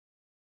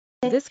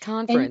This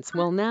conference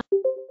will now.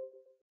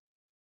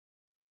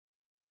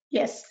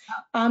 Yes.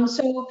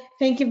 So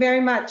thank you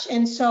very much.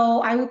 And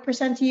so I will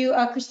present to you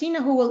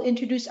Christina, who will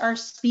introduce our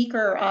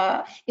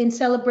speaker in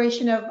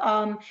celebration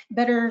of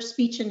Better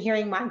Speech and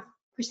Hearing Month.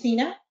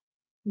 Christina?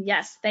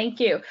 Yes, thank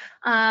you.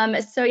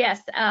 So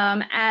yes,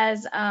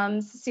 as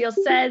Cecile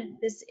said,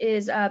 this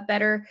is a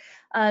Better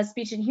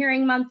Speech and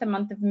Hearing Month, the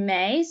month of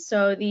May.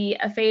 So the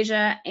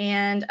Aphasia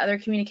and Other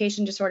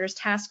Communication Disorders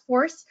Task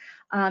Force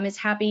is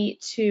happy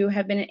to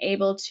have been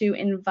able to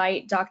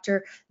invite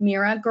Dr.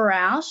 Mira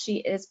Goral. She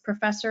is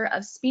Professor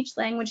of Speech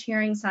Language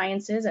Hearing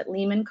Sciences at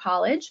Lehman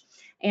College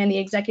and the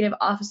Executive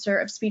Officer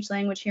of Speech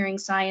Language Hearing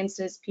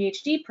Sciences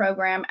PhD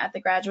program at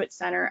the Graduate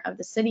Center of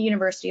the City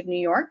University of New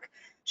York.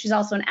 She's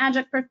also an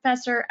adjunct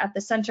professor at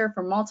the Center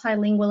for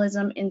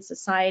Multilingualism in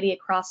Society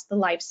Across the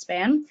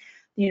Lifespan,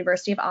 the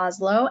University of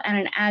Oslo, and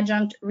an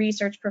adjunct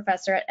research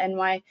professor at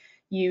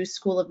NYU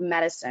School of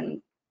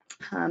Medicine.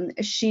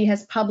 She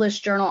has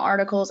published journal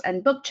articles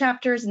and book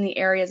chapters in the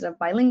areas of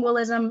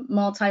bilingualism,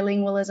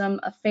 multilingualism,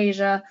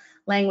 aphasia,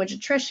 language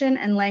attrition,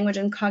 and language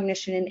and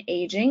cognition in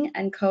aging,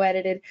 and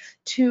co-edited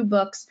 2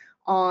 books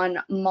on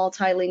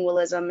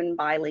multilingualism and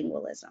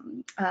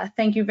bilingualism.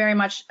 Thank you very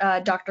much,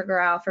 Dr.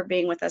 Goral, for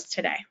being with us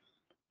today.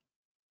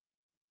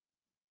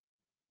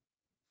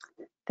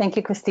 Thank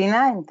you,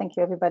 Christina, and thank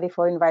you everybody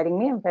for inviting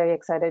me. I'm very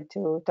excited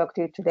to talk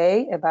to you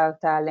today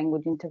about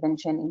language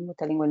intervention in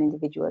multilingual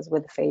individuals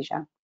with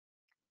aphasia.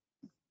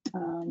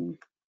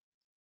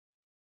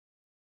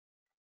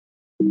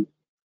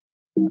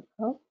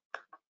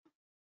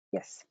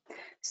 Yes.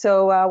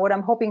 So what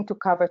I'm hoping to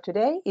cover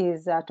today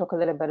is talk a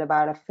little bit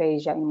about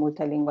aphasia in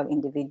multilingual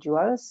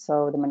individuals.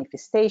 So the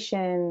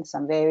manifestations,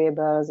 some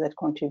variables that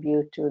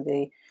contribute to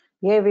the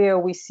behavior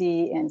we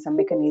see, and some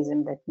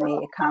mechanism that may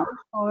account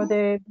for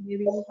the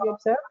behavior we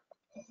observe.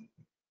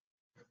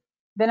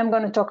 Then I'm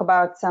going to talk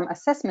about some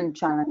assessment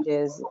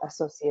challenges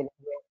associated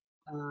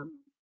with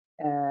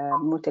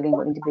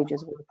multilingual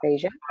individuals with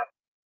aphasia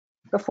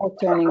before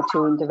turning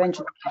to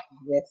intervention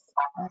with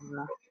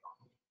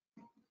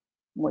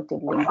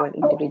multilingual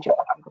individuals.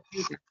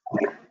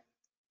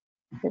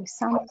 There's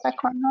some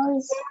background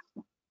noise.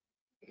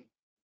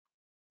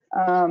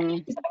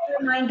 Just a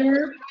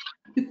reminder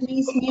to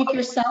please mute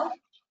yourself,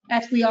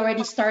 as we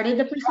already started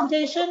the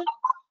presentation.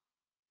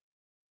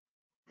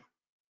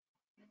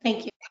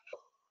 Thank you.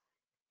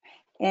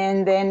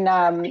 And then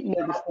maybe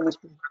finish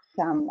with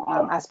some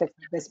aspects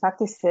of best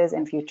practices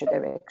and future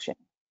direction.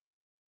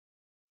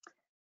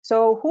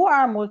 So who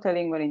are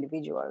multilingual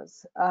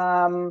individuals?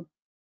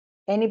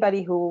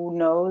 Anybody who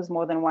knows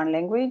more than one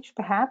language,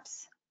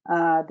 perhaps.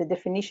 The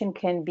definition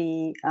can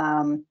be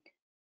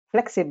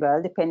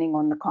flexible depending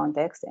on the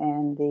context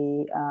and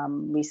the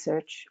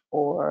research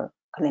or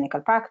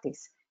clinical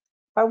practice.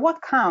 But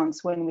what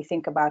counts when we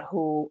think about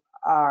who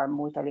are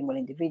multilingual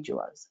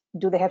individuals?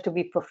 Do they have to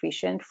be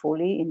proficient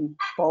fully in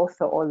both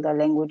or all the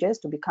languages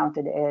to be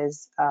counted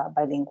as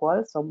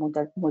bilinguals or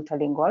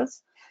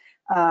multilinguals?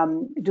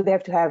 Do they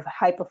have to have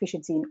high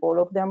proficiency in all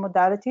of their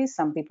modalities?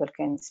 Some people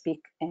can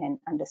speak and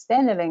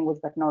understand the language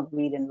but not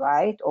read and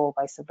write, or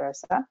vice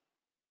versa.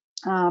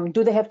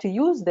 Do they have to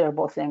use their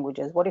both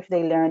languages? What if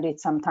they learned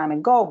it some time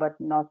ago but are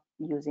not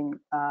using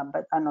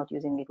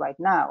it right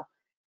now?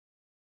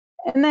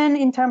 And then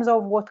in terms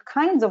of what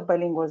kinds of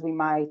bilinguals we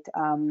might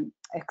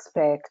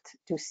expect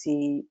to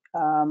see,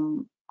 are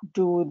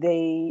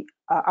they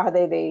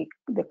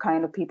the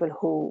kind of people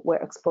who were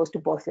exposed to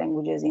both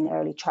languages in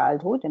early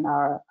childhood and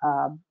are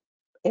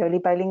early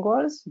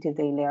bilinguals? Did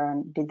they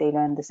learn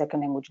the second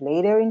language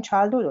later in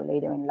childhood or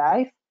later in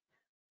life?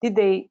 Did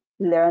they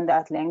learn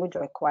that language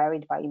or acquire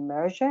it by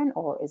immersion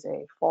or as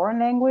a foreign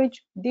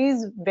language?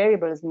 These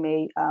variables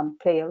may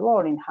play a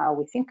role in how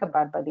we think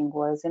about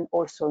bilinguals, and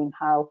also in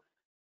how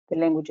the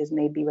languages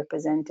may be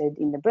represented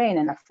in the brain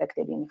and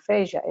affected in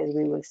aphasia, as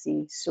we will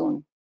see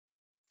soon.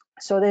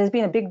 So there's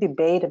been a big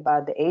debate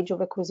about the age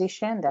of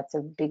acquisition. That's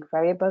a big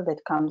variable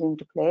that comes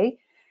into play.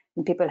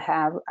 And people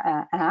have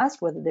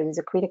asked whether there is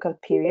a critical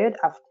period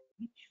after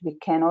which we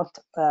cannot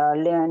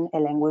learn a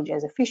language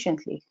as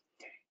efficiently.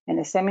 And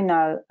a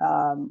seminal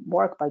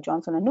work by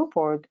Johnson and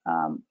Newport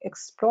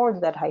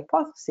explored that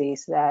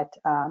hypothesis that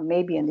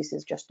maybe, and this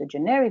is just a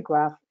generic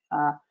graph,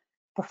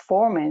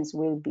 performance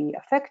will be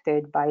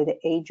affected by the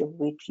age of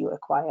which you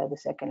acquire the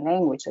second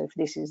language. So if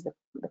this is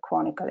the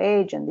chronicle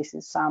age and this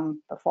is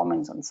some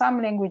performance on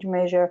some language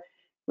measure,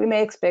 we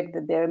may expect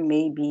that there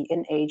may be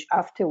an age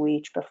after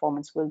which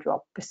performance will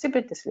drop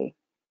precipitously.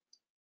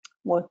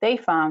 What they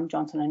found,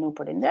 Johnson and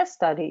Newport, in their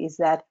study is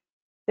that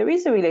there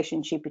is a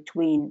relationship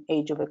between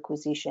age of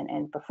acquisition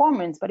and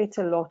performance, but it's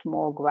a lot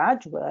more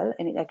gradual,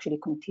 and it actually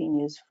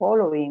continues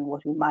following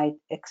what we might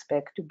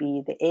expect to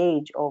be the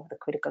age of the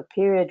critical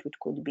period, which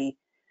could be,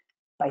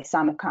 by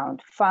some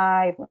account,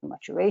 5 when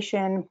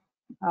maturation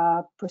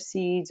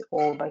proceeds,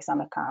 or by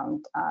some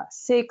account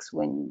 6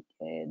 when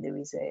there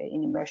is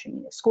an immersion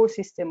in the school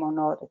system or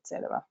not,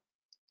 etc.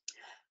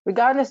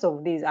 Regardless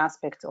of these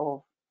aspects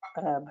of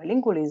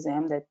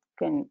bilingualism that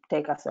can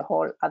take us a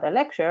whole other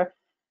lecture,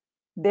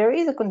 there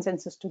is a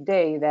consensus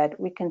today that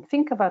we can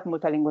think about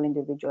multilingual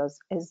individuals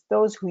as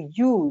those who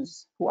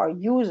are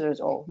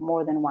users of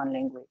more than one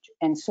language.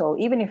 And so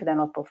even if they're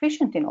not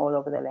proficient in all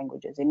of the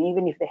languages, and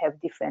even if they have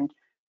different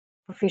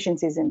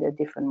proficiencies in their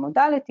different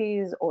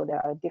modalities, or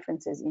there are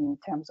differences in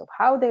terms of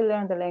how they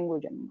learn the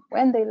language and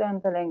when they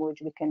learn the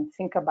language, we can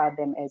think about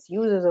them as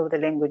users of the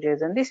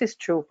languages. And this is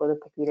true for the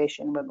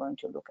population we're going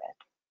to look at.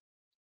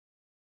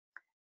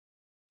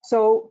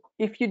 So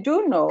if you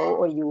do know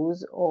or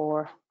use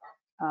or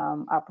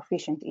are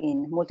proficient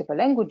in multiple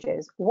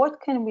languages,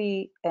 what can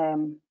we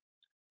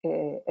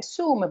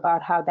assume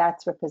about how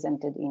that's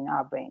represented in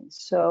our brains?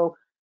 So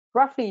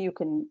roughly you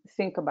can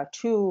think about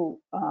two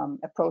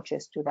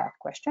approaches to that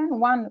question.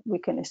 One, we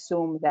can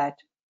assume that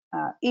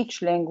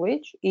each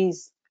language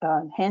is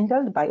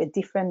handled by a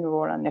different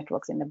neuronal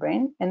networks in the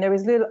brain, and there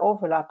is little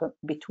overlap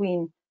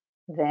between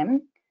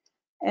them.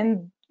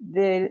 And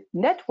the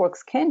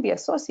networks can be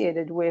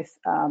associated with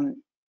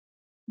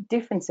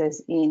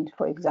differences in,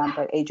 for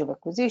example, age of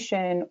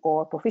acquisition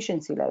or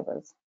proficiency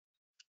levels.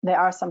 There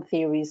are some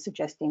theories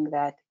suggesting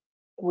that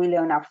we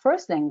learn our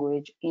first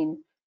language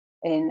in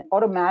an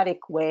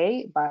automatic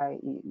way,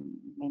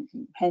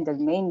 handled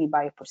mainly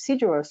by a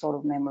procedural sort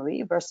of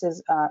memory,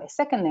 versus a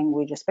second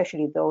language,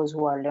 especially those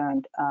who are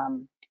learned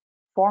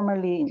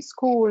formally in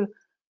school.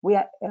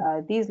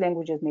 These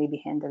languages may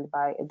be handled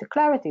by a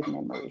declarative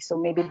memory. So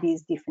maybe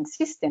these different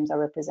systems are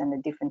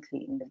represented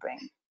differently in the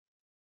brain.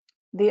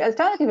 The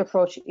alternative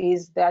approach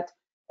is that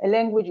a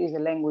language is a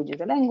language is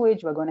a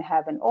language. We're going to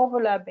have an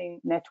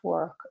overlapping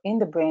network in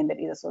the brain that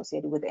is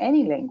associated with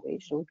any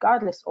language,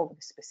 regardless of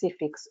the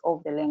specifics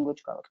of the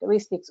language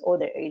characteristics or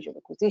the age of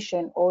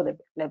acquisition or the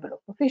level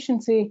of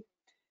proficiency.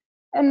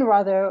 And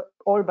rather,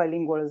 all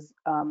bilinguals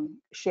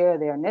share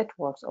their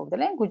networks of the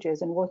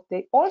languages. And what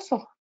they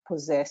also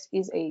possess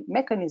is a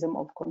mechanism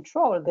of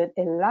control that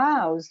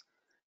allows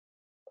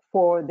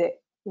for the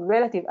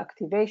relative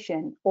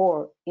activation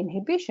or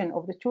inhibition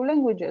of the two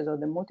languages or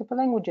the multiple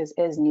languages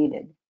as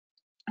needed.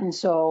 And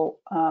so,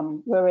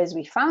 whereas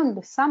we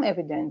found some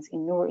evidence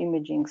in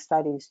neuroimaging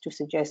studies to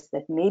suggest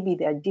that maybe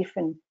there are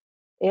different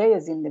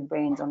areas in the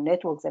brains or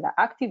networks that are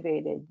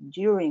activated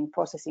during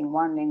processing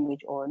one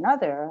language or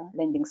another,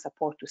 lending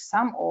support to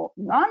some or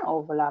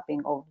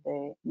non-overlapping of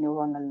the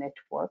neuronal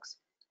networks,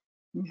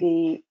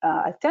 the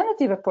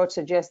alternative approach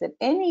suggests that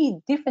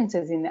any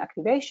differences in the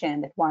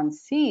activation that one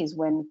sees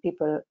when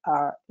people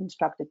are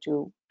instructed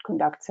to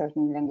conduct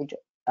certain language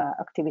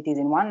activities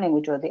in one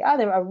language or the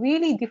other are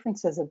really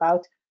differences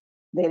about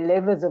the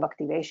levels of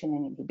activation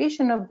and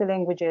inhibition of the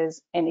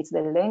languages, and it's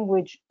the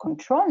language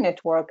control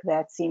network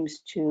that seems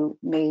to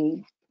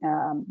be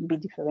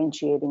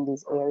differentiating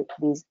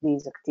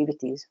these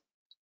activities.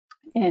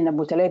 And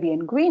Abutalebi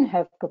and Green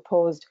have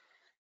proposed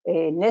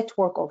a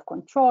network of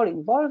control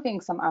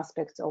involving some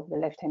aspects of the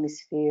left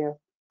hemisphere,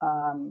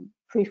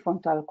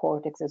 prefrontal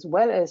cortex, as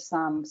well as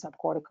some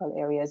subcortical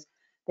areas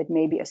that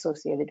may be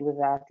associated with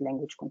that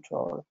language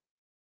control.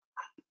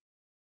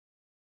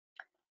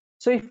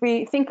 So if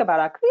we think about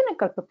our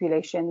clinical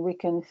population, we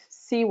can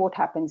see what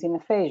happens in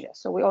aphasia.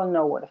 So we all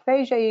know what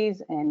aphasia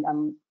is, and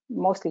I'm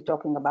mostly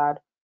talking about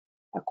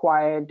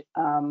acquired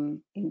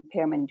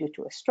impairment due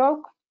to a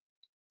stroke.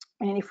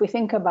 And if we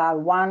think about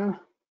one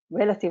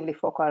relatively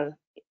focal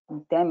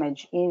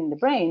damage in the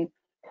brain,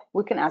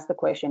 we can ask the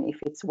question, if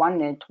it's one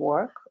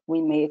network, we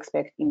may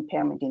expect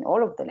impairment in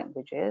all of the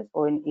languages,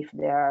 or if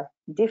there are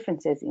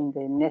differences in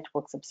the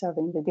networks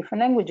observing the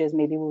different languages,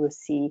 maybe we will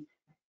see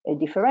a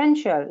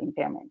differential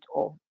impairment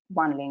of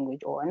one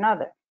language or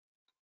another.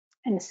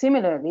 And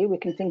similarly, we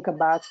can think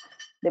about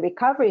the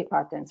recovery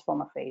patterns from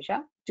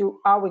aphasia.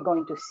 Are we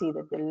going to see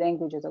that the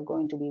languages are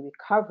going to be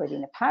recovered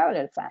in a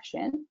parallel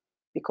fashion?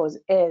 Because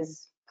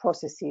as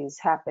processes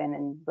happen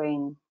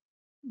and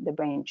the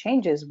brain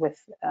changes with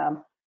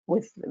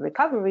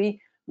recovery,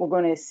 we're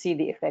going to see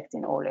the effect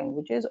in all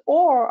languages.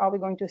 Or are we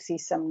going to see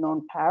some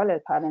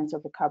non-parallel patterns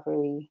of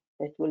recovery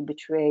that will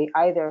betray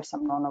either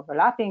some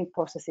non-overlapping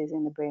processes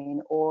in the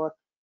brain or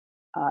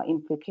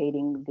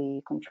implicating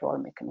the control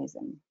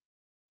mechanism?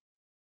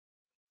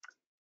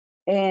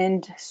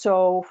 And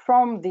so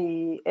from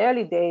the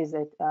early days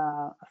that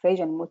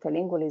aphasia and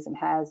multilingualism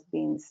has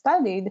been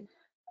studied,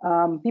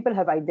 people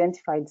have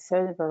identified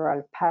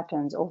several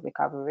patterns of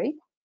recovery.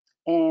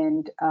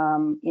 And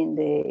in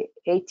the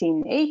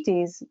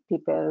 1880s,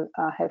 people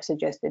have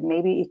suggested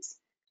maybe it's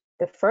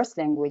the first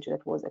language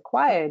that was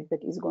acquired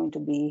that is going to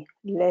be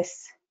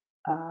less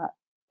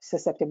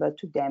susceptible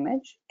to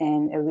damage.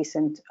 And a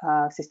recent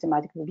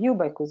systematic review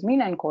by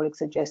Kuzmina and colleagues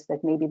suggests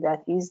that maybe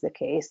that is the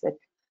case, that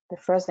the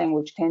first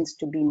language tends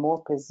to be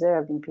more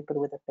preserved in people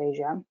with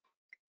aphasia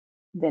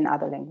than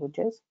other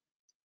languages.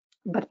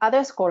 But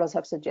other scholars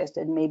have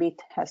suggested maybe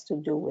it has to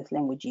do with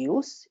language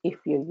use. If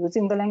you're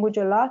using the language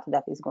a lot,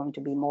 that is going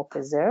to be more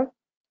preserved.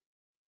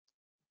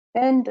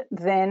 And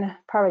then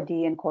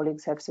Paradis and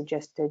colleagues have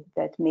suggested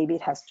that maybe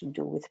it has to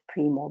do with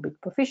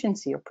pre-morbid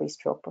proficiency or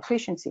pre-stroke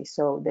proficiency.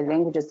 So the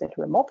languages that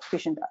were more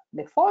proficient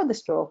before the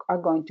stroke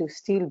are going to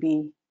still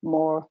be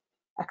more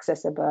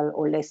accessible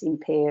or less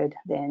impaired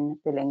than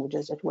the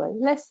languages that were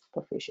less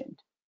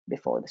proficient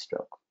before the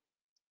stroke.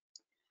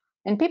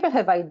 And people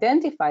have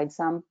identified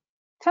some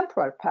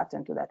temporal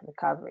pattern to that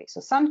recovery. So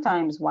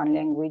sometimes one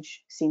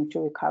language seemed to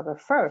recover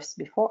first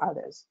before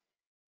others.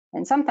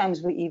 And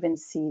sometimes we even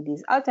see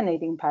these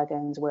alternating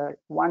patterns where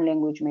one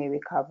language may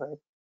recover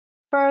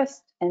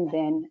first, and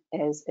then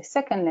as a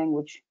second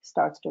language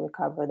starts to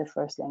recover, the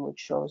first language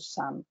shows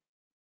some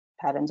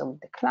patterns of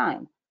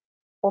decline,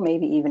 or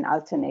maybe even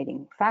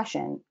alternating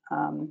fashion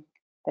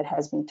that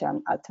has been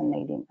termed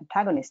alternating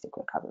antagonistic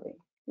recovery.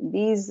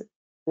 These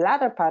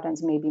latter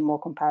patterns may be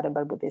more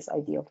compatible with this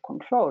idea of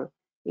control.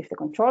 If the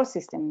control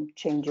system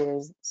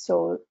changes,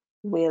 so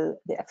will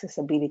the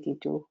accessibility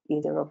to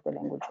either of the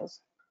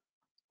languages.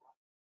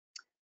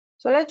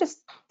 So let's just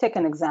take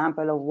an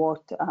example of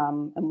what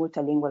a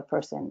multilingual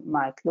person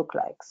might look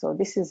like. So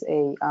this is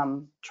a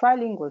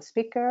trilingual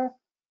speaker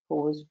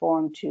who was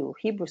born to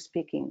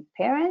Hebrew-speaking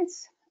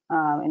parents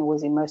and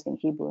was immersed in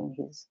Hebrew in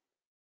his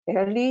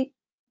early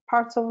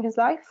parts of his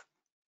life.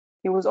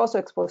 He was also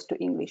exposed to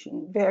English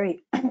in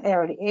very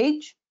early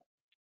age,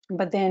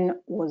 but then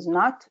was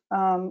not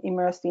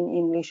immersed in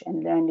English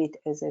and learned it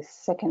as a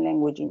second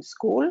language in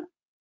school.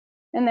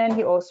 And then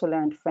he also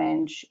learned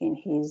French in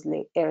his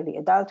early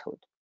adulthood.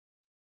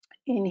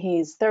 In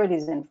his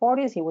 30s and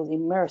 40s, he was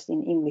immersed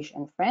in English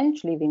and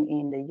French, living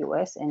in the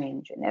US and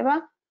in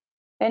Geneva,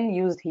 and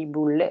used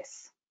Hebrew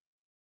less.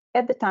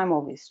 At the time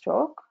of his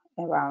stroke,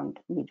 around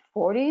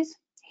mid-40s,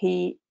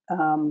 he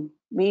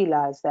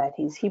realized that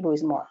his Hebrew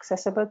is more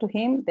accessible to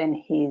him than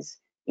his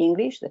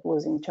English, that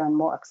was in turn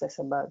more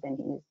accessible than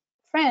his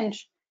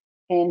French,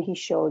 and he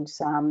showed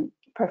some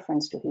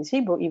preference to his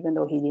Hebrew, even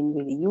though he didn't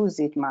really use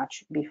it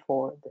much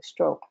before the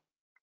stroke.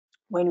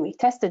 When we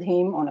tested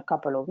him on a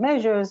couple of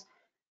measures,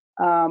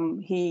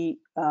 he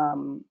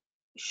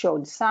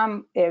showed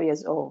some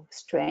areas of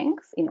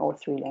strength in all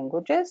three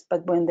languages,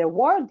 but when there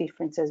were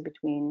differences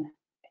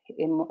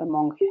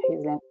among his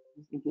languages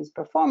in his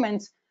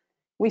performance,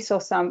 we saw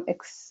some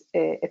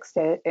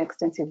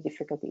extensive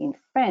difficulty in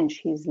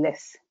French, his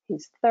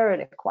third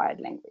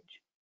acquired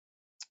language.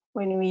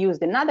 When we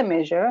used another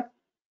measure,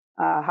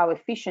 how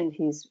efficient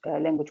his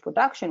language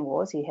production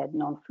was, he had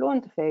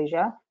non-fluent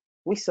aphasia,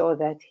 we saw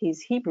that his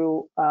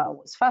Hebrew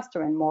was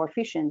faster and more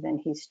efficient than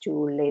his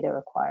two later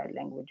acquired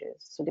languages.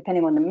 So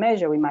depending on the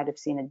measure, we might have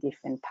seen a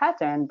different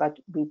pattern, but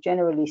we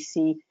generally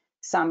see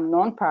some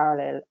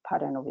non-parallel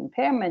pattern of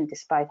impairment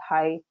despite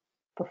high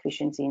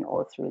proficiency in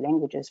all three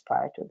languages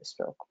prior to the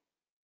stroke.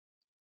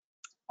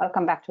 I'll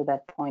come back to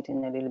that point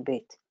in a little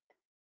bit.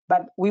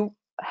 But we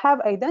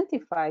have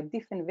identified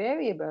different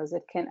variables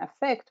that can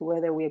affect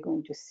whether we are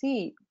going to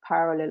see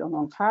parallel or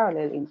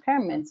non-parallel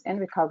impairments and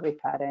recovery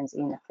patterns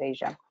in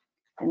aphasia.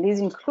 And these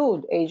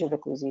include age of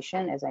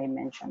acquisition, as I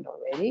mentioned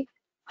already,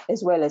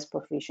 as well as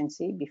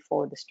proficiency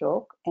before the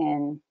stroke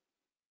and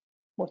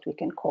what we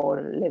can call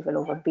level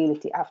of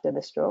ability after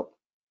the stroke.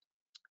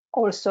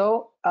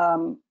 Also,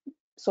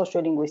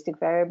 sociolinguistic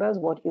variables,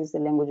 what is the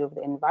language of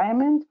the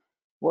environment?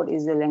 What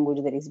is the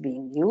language that is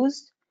being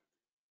used?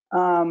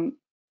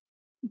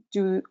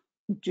 Do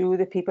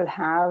the people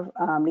have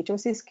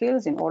literacy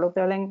skills in all of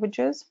their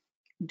languages?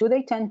 Do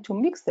they tend to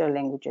mix their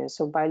languages?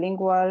 So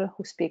bilingual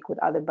who speak with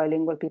other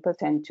bilingual people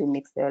tend to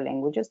mix their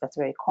languages. That's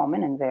very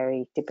common and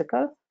very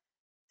typical.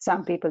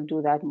 Some people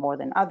do that more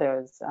than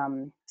others.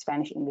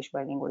 Spanish-English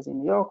bilinguals in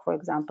New York, for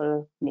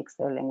example, mix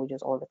their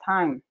languages all the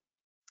time.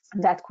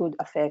 That could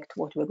affect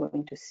what we're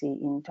going to see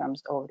in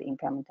terms of the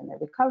impairment and the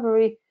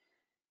recovery,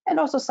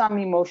 and also some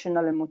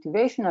emotional and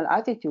motivational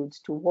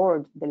attitudes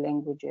toward the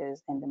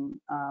languages and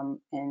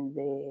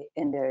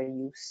their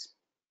use.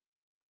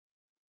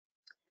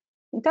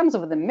 In terms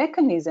of the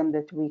mechanism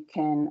that we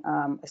can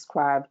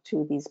ascribe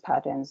to these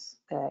patterns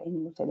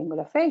in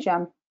multilingual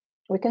aphasia,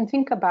 we can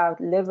think about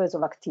levels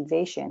of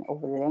activation of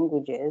the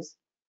languages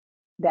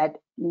that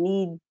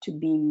need to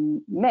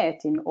be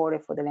met in order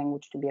for the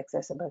language to be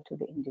accessible to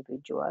the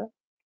individual.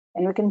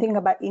 And we can think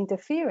about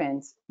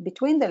interference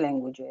between the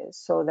languages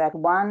so that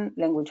one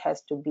language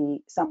has to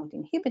be somewhat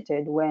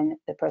inhibited when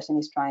the person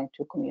is trying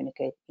to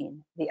communicate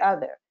in the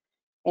other.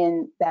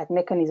 And that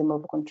mechanism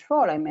of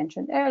control I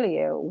mentioned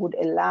earlier would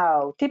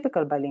allow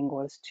typical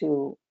bilinguals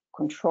to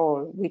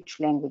control which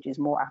language is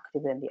more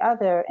active than the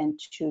other and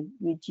to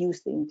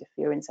reduce the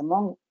interference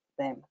among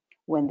them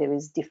when there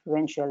is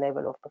differential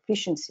level of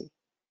proficiency.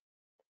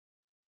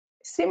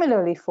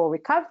 Similarly, for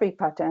recovery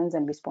patterns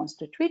and response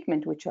to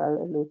treatment, which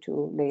I'll allude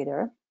to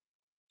later,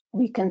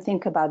 we can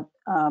think about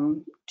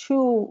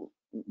two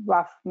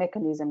rough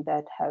mechanisms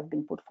that have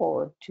been put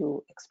forward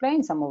to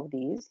explain some of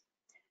these.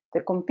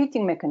 The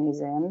competing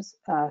mechanisms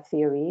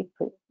theory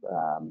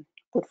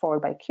put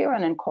forward by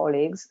Kieran and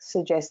colleagues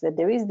suggests that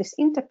there is this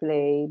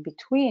interplay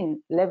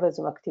between levels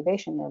of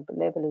activation and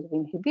levels of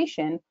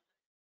inhibition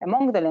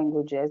among the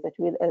languages that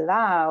will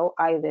allow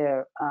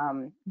either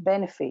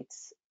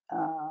benefits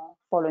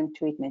following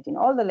treatment in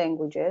all the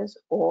languages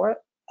or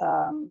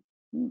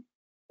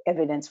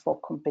evidence for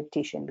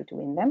competition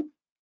between them.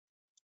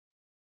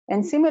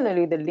 And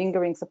similarly, the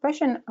lingering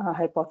suppression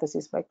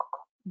hypothesis by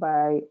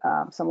by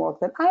some work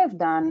that I have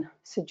done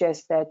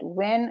suggests that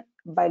when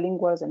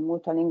bilinguals and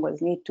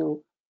multilinguals need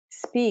to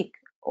speak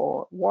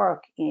or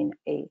work in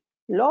a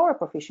lower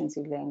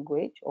proficiency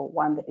language, or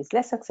one that is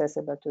less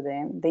accessible to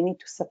them, they need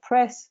to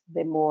suppress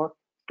the more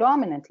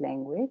dominant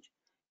language,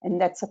 and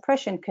that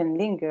suppression can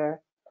linger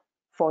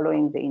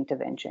following the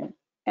intervention.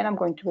 And I'm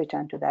going to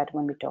return to that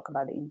when we talk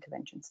about the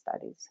intervention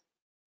studies.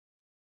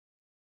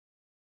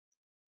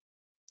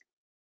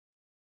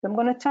 So I'm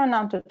going to turn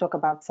now to talk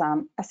about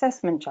some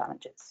assessment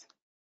challenges.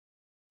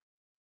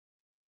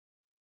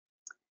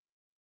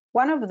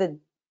 One of the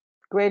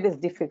greatest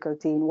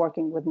difficulty in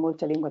working with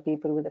multilingual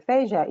people with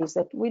aphasia is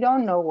that we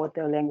don't know what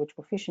their language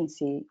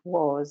proficiency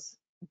was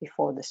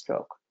before the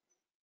stroke.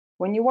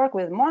 When you work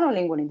with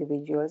monolingual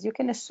individuals, you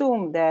can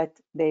assume that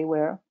they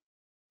were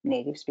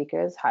native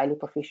speakers, highly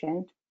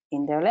proficient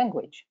in their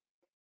language.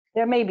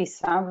 There may be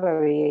some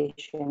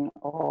variation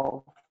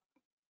of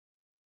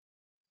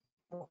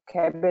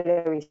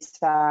vocabulary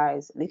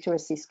size,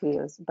 literacy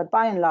skills, but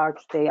by and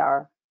large, they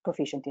are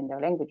proficient in their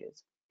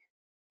languages.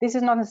 This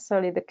is not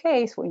necessarily the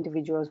case for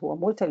individuals who are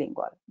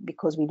multilingual,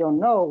 because we don't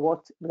know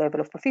what level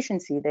of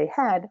proficiency they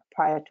had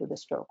prior to the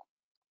stroke.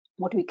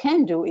 What we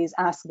can do is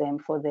ask them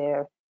for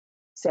their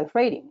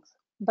self-ratings,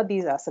 but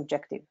these are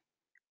subjective.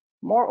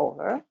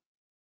 Moreover,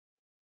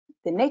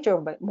 the nature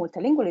of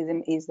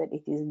multilingualism is that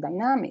it is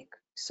dynamic.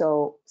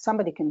 So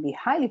somebody can be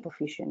highly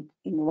proficient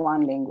in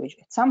one language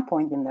at some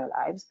point in their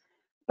lives,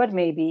 but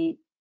maybe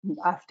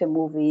after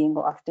moving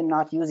or after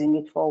not using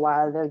it for a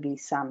while, there'll be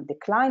some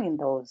decline in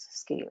those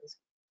skills.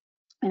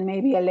 And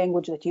maybe a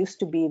language that used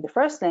to be the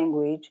first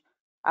language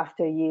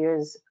after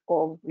years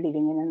of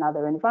living in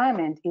another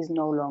environment is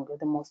no longer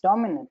the most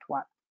dominant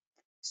one.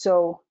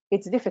 So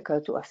it's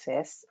difficult to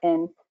assess,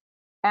 and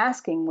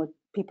asking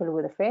people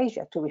with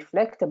aphasia to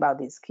reflect about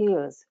these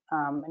skills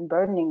and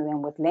burdening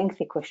them with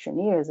lengthy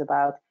questionnaires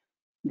about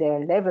their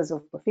levels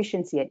of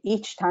proficiency at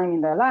each time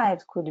in their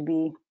lives could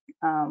be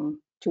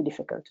too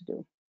difficult to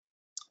do.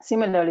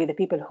 Similarly, the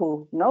people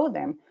who know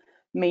them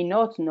may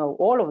not know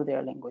all of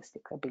their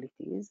linguistic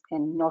abilities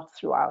and not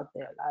throughout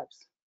their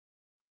lives.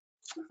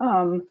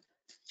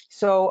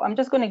 So I'm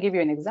just going to give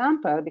you an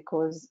example,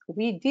 because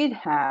we did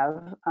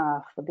have,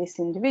 for this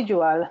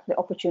individual, the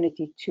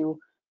opportunity to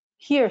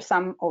hear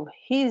some of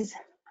his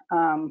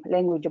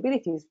language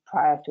abilities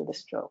prior to the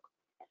stroke.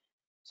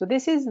 So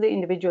this is the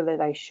individual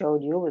that I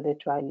showed you with the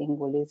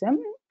trilingualism,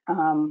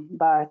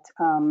 but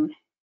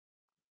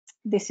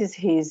this is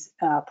his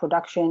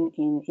production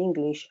in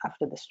English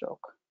after the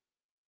stroke,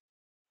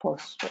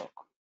 post-stroke.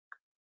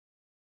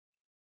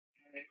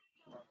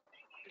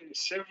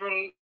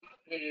 Several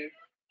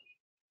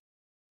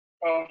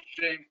of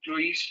the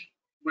employees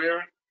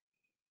were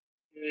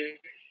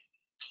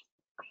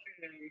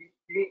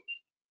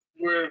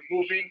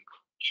moving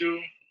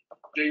to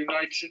the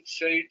United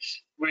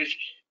States with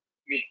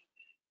me.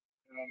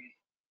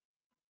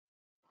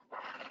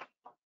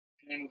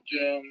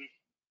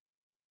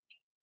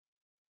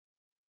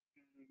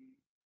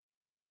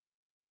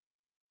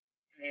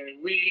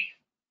 We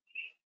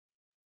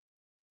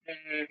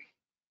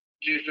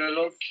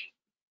developed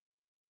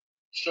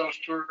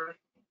software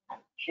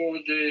for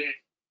the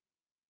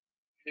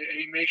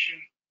animation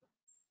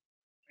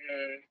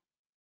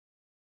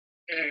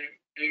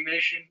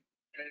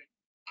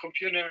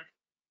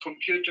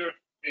computer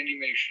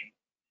animation.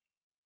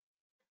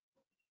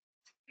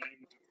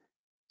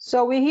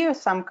 So we hear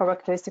some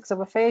characteristics of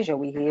aphasia.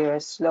 We hear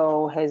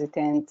slow,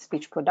 hesitant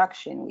speech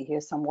production. We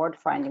hear some word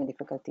finding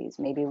difficulties.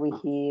 Maybe we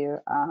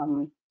hear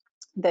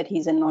that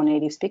he's a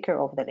non-native speaker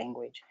of the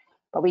language,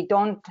 but we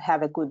don't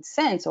have a good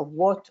sense of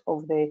what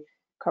of the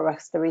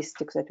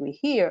characteristics that we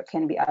hear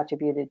can be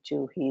attributed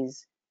to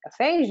his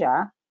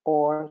aphasia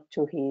or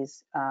to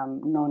his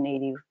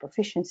non-native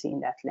proficiency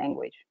in that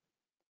language.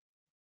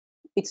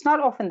 It's not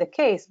often the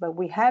case, but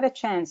we had a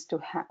chance to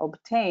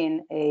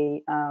obtain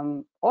a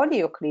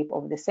audio clip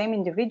of the same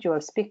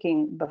individual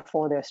speaking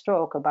before their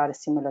stroke about a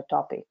similar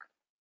topic.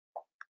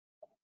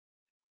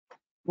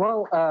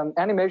 Well,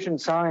 animation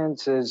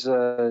science is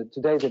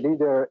today the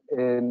leader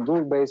in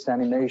rule-based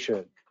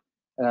animation.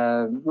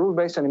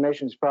 Rule-based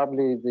animation is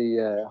probably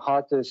the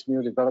hottest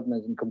new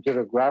development in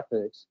computer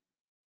graphics.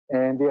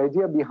 And the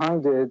idea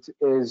behind it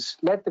is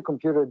let the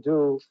computer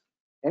do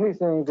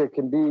anything that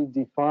can be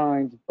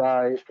defined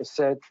by a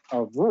set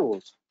of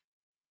rules.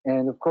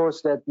 And of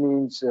course, that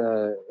means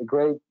a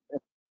great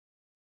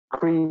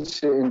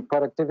increase in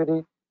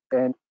productivity.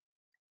 And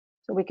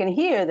so we can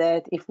hear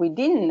that if we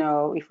didn't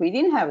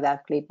have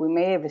that clip, we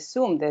may have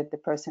assumed that the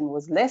person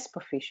was less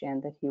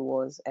proficient, that he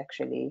was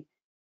actually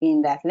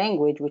in that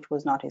language, which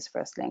was not his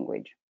first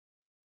language.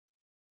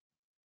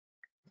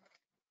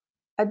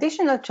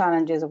 Additional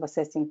challenges of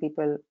assessing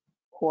people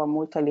who are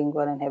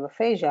multilingual and have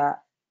aphasia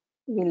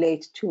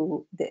relate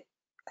to the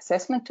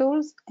assessment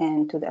tools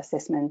and to the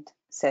assessment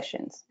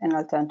sessions, and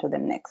I'll turn to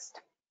them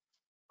next.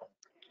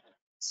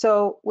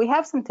 So we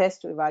have some tests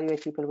to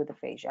evaluate people with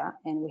aphasia,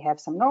 and we have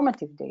some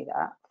normative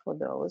data for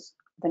those.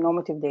 The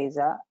normative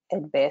data,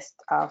 at best,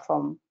 are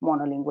from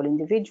monolingual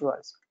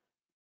individuals.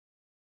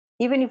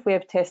 Even if we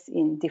have tests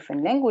in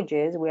different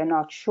languages, we are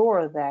not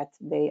sure that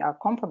they are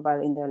comparable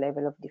in their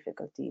level of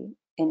difficulty.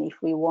 And if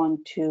we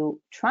want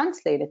to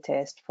translate a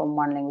test from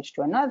one language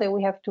to another,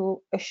 we have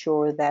to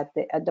assure that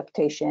the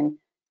adaptation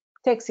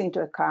takes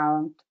into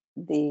account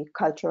the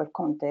cultural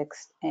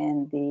context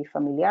and the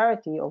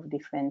familiarity of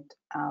different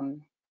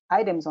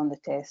items on the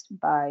test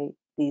by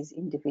these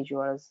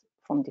individuals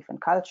from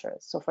different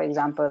cultures. So for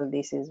example,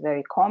 this is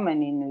very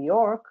common in New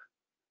York,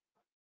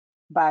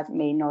 but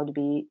may not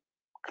be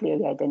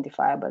clearly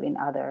identifiable in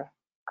other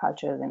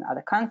cultures in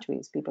other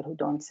countries. People who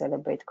don't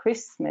celebrate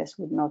Christmas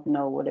would not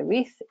know what a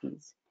wreath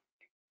is.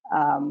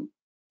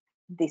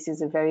 This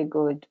is a very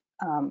good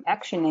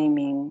action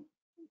naming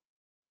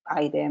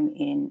item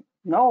in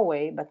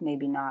Norway, but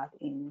maybe not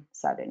in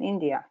southern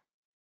India.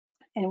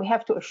 And we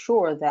have to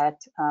assure that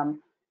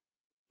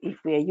if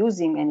we are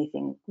using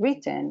anything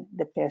written,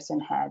 the person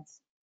has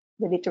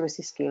the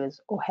literacy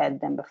skills or had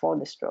them before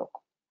the stroke.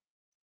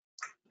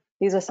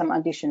 These are some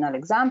additional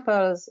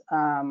examples.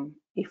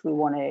 If we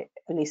want to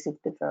elicit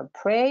the verb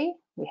pray,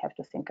 we have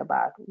to think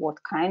about what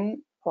kind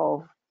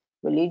of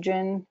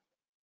religion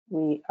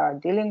we are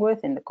dealing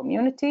with in the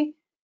community.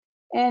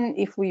 And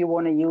if we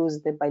want to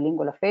use the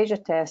bilingual aphasia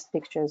test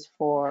pictures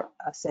for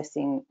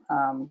assessing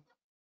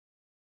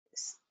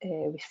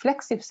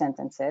reflexive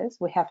sentences,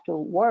 we have to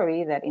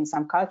worry that in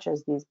some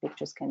cultures, these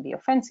pictures can be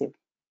offensive.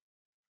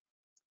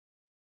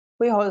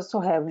 We also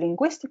have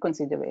linguistic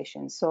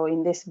considerations. So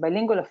in this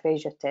bilingual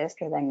aphasia test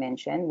that I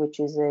mentioned, which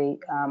is a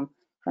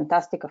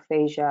fantastic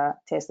aphasia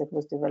test that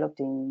was developed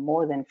in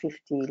more than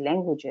 50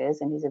 languages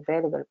and is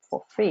available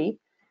for free,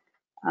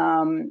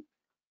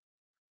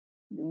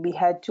 we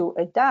had to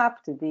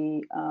adapt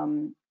the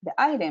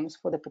items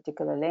for the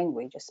particular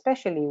language,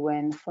 especially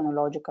when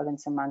phonological and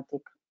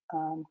semantic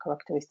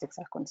characteristics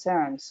are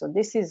concerned. So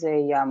this is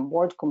a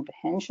word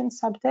comprehension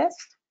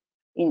subtest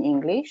in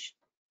English,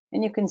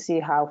 and you can see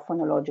how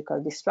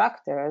phonological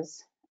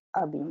distractors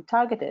are being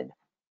targeted.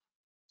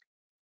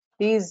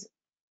 These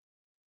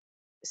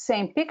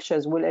same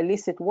pictures will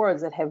elicit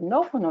words that have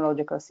no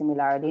phonological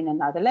similarity in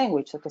another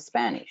language, such as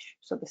Spanish.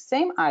 So the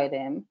same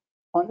item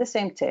on the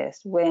same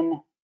test,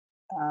 when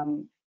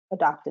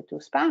adapted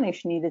to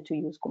Spanish, needed to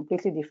use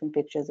completely different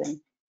pictures and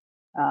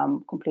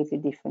completely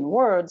different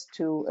words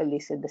to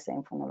elicit the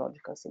same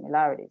phonological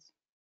similarities.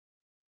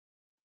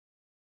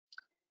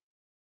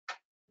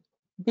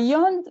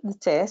 Beyond the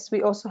test,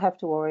 we also have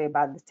to worry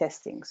about the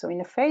testing. So in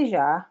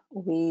aphasia,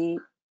 we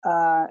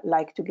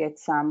like to get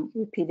some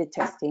repeated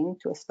testing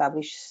to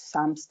establish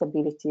some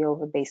stability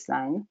over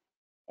baseline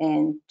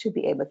and to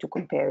be able to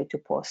compare it to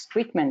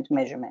post-treatment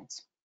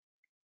measurements.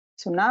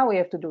 So now we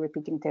have to do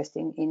repeating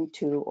testing in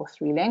 2 or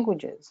 3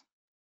 languages.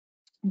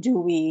 Do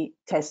we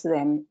test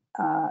them,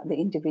 the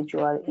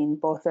individual, in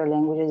both their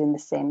languages in the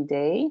same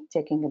day,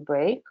 taking a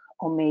break,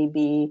 or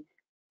maybe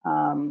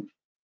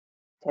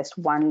test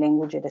one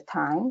language at a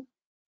time?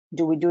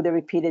 Do we do the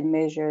repeated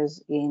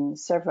measures in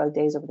several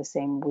days of the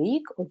same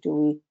week, or do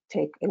we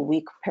take a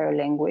week per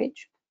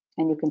language?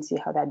 And you can see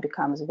how that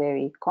becomes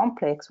very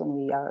complex when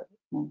we are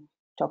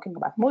talking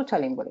about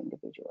multilingual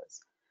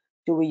individuals.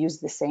 Do we use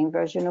the same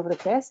version of the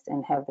test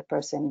and have the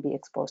person be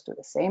exposed to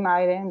the same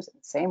items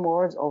and same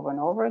words over and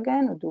over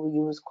again, or do we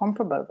use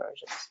comparable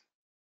versions?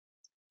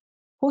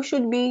 Who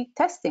should be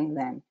testing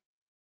them?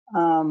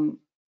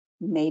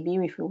 Maybe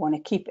if we want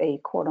to keep a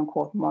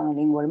quote-unquote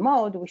monolingual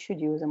mode, we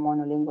should use a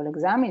monolingual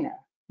examiner.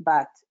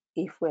 But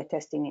if we're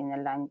testing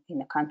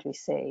in a country,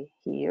 say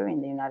here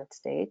in the United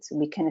States,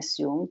 we can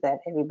assume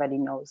that everybody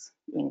knows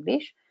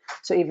English.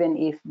 So even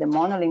if the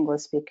monolingual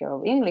speaker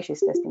of English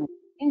is testing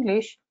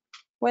English,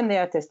 when they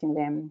are testing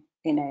them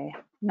in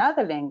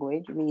another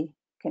language, we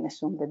can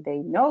assume that they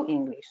know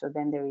English. So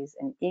then there is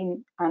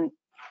an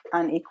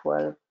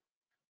unequal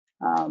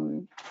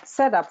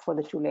setup for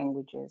the 2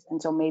 languages.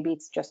 And so maybe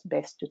it's just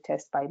best to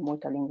test by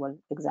multilingual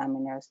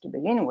examiners to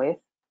begin with,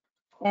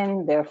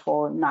 and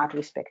therefore not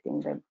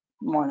respecting the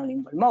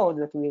monolingual mode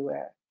that we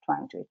were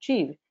trying to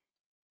achieve.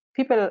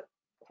 People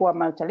who are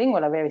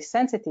multilingual are very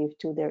sensitive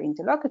to their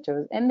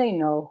interlocutors, and they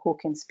know who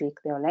can speak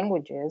their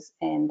languages,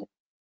 and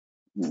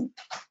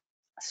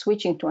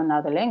switching to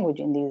another language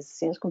in these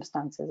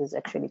circumstances is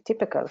actually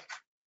typical.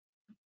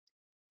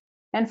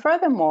 And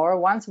furthermore,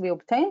 once we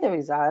obtain the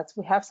results,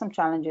 we have some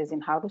challenges in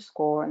how to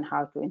score and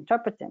how to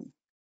interpret them.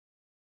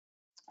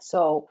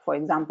 So, for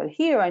example,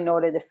 here I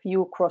noted a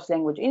few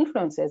cross-language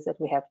influences that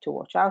we have to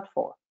watch out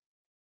for.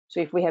 So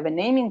if we have a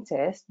naming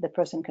test, the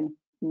person can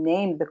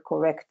name the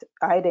correct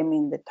item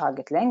in the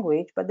target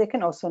language, but they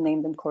can also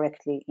name them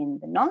correctly in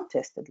the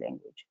non-tested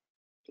language.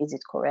 Is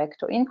it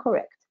correct or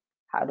incorrect?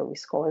 How do we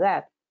score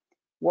that?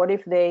 What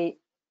if they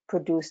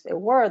produced a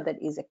word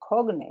that is a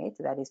cognate,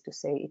 that is to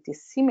say it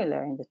is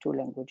similar in the 2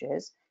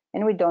 languages,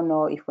 and we don't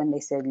know if when they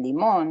said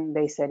limon,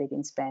 they said it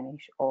in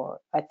Spanish or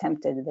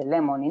attempted the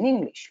lemon in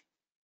English.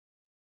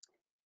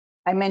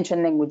 I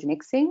mentioned language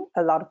mixing.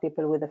 A lot of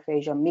people with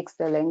aphasia mix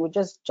their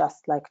languages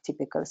just like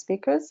typical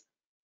speakers,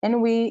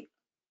 and we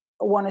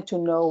wanted to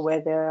know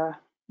whether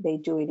they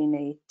do it in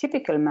a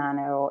typical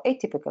manner or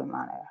atypical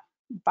manner.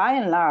 by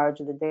and large,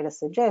 the data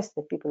suggests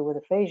that people with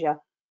aphasia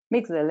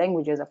mix their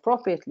languages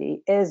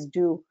appropriately, as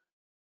do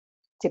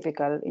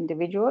typical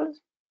individuals,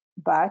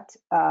 but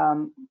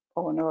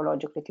or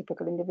neurologically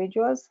typical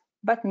individuals,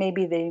 but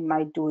maybe they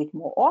might do it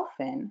more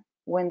often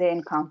when they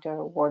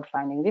encounter word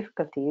finding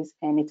difficulties,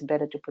 and it's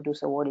better to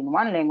produce a word in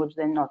one language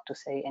than not to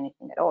say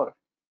anything at all.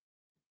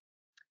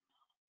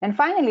 And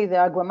finally,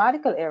 there are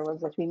grammatical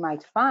errors that we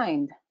might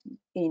find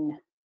in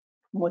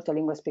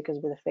multilingual speakers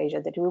with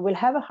aphasia that we will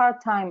have a hard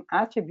time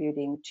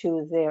attributing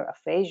to their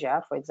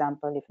aphasia. For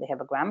example, if they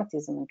have a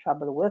grammatism and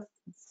trouble with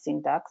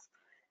syntax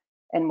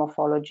and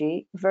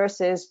morphology,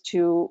 versus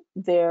to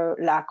their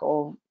lack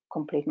of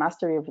complete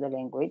mastery of the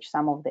language.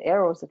 Some of the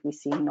errors that we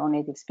see in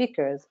non-native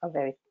speakers are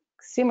very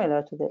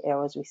similar to the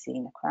errors we see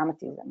in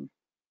grammatism.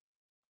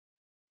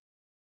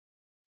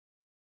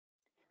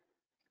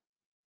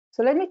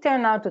 So let me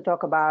turn now to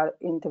talk about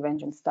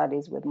intervention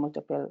studies with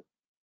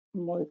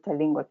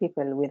multilingual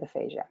people with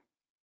aphasia.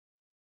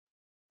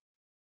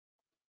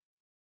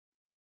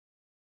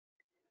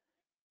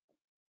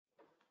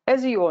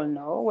 As you all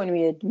know, when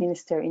we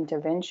administer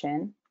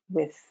intervention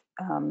with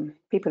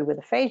people with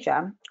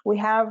aphasia, we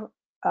have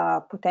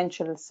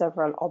potential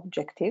several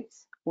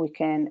objectives. We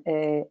can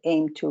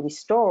aim to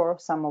restore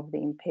some of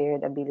the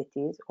impaired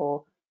abilities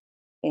or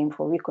aim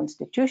for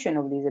reconstitution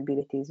of these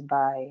abilities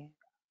by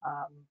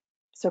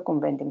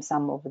circumventing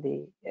some of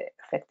the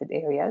affected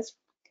areas.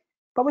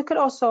 But we could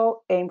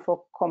also aim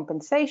for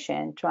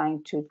compensation,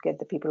 trying to get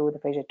the people with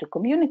aphasia to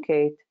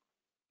communicate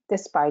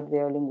despite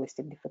their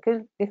linguistic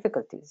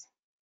difficulties.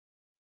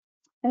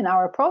 And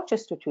our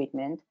approaches to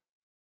treatment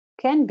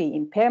can be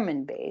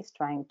impairment-based,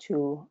 trying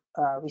to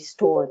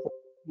restore the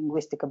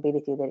linguistic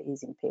ability that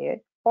is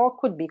impaired, or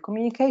could be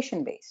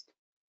communication-based.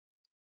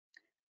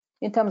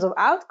 In terms of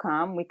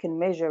outcome, we can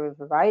measure a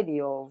variety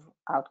of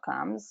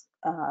outcomes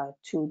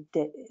to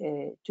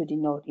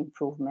denote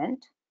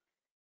improvement.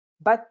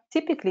 But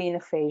typically in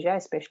aphasia,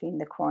 especially in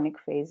the chronic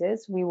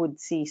phases, we would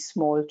see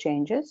small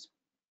changes.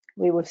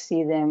 We will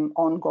see them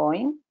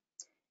ongoing,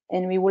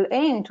 and we will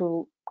aim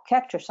to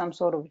capture some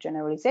sort of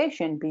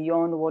generalization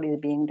beyond what is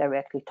being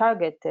directly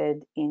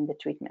targeted in the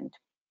treatment.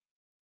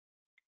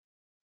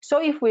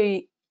 So if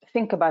we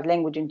think about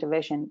language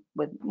intervention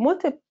with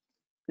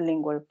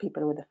multilingual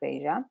people with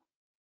aphasia,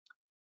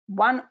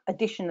 one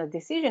additional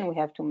decision we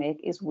have to make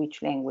is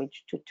which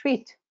language to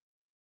treat.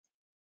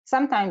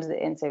 Sometimes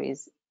the answer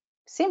is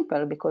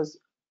simple because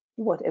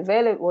what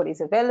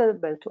is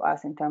available to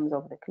us in terms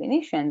of the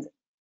clinicians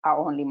are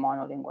only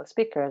monolingual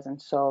speakers,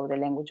 and so the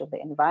language of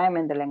the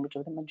environment, the language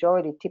of the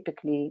majority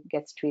typically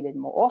gets treated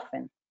more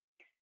often.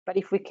 But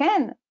if we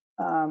can,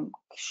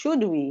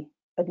 should we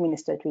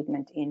administer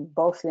treatment in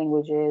both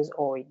languages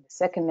or in the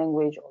second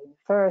language or in the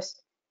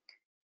first?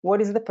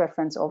 What is the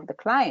preference of the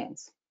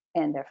clients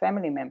and their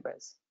family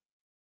members?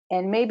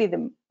 And maybe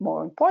the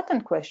more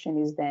important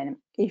question is then,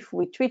 if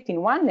we treat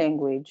in one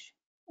language,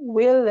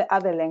 will the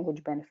other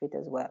language benefit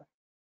as well?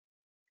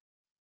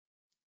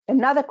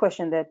 Another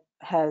question that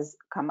has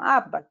come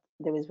up, but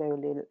there is very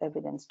little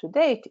evidence to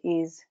date,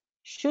 is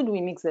should we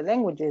mix the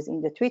languages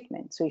in the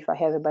treatment? So if I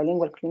have a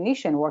bilingual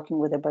clinician working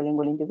with a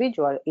bilingual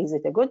individual, is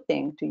it a good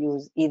thing to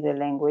use either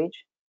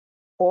language,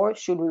 or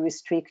should we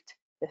restrict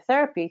the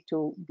therapy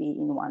to be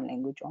in one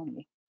language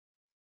only?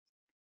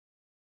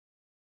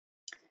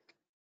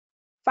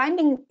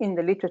 Finding in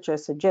the literature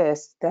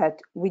suggests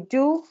that we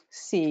do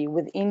see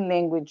within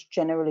language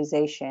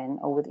generalization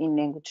or within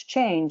language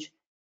change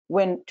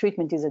when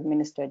treatment is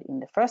administered in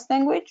the first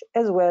language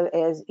as well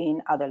as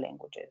in other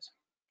languages.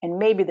 And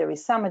maybe there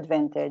is some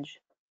advantage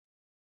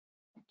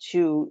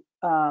to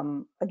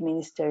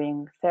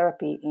administering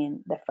therapy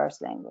in the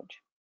first language,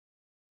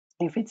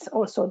 if it's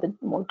also the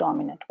more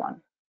dominant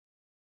one.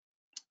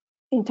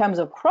 In terms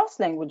of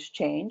cross-language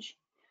change,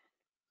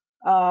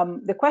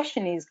 the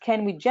question is,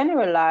 can we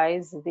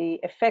generalize the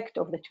effect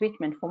of the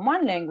treatment from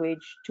one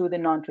language to the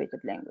non-treated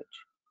language?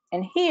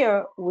 And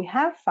here we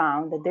have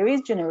found that there is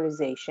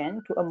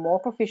generalization to a more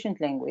proficient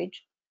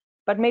language,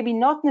 but maybe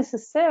not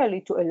necessarily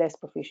to a less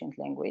proficient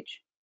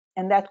language.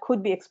 And that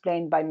could be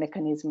explained by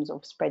mechanisms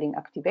of spreading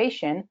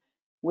activation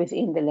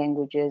within the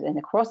languages and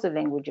across the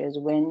languages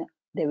when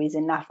there is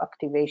enough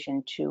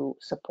activation to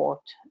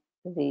support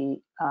the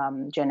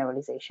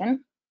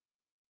generalization.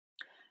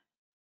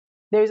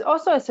 There is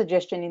also a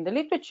suggestion in the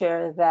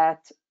literature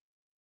that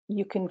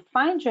you can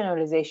find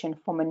generalization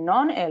from a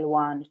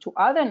non-L1 to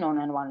other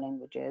non-L1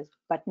 languages,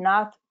 but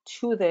not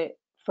to the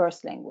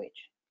first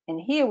language. And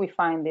here we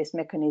find this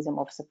mechanism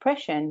of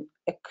suppression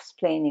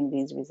explaining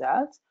these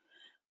results,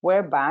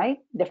 whereby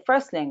the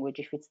first language,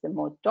 if it's the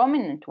more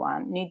dominant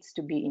one, needs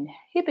to be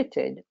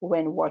inhibited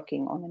when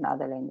working on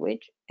another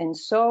language. And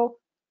so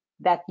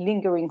that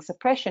lingering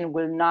suppression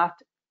will not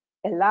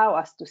allow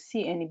us to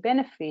see any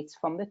benefits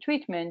from the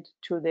treatment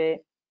to the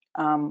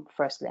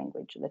first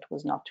language that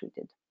was not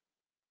treated.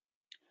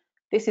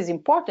 This is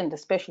important,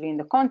 especially in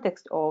the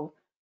context of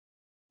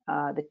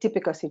the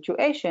typical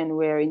situation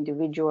where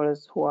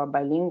individuals who are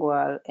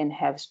bilingual and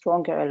have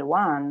stronger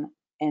L1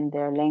 and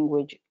their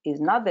language is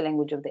not the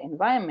language of the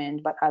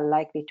environment, but are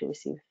likely to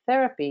receive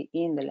therapy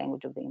in the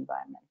language of the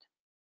environment.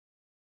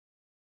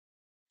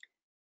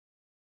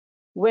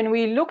 When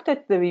we looked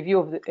at the review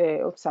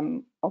of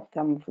some of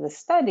the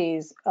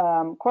studies,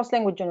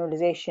 cross-language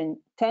generalization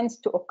tends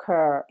to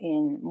occur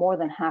in more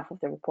than half of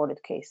the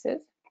reported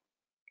cases.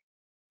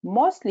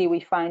 Mostly we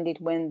find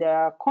it when there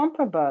are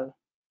comparable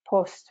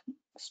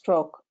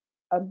post-stroke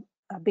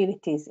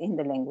abilities in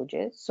the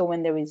languages, so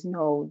when there is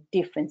no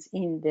difference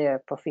in their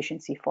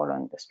proficiency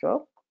following the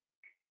stroke.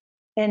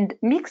 And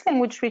mixed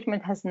language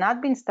treatment has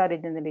not been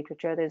studied in the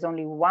literature. There's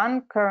only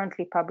one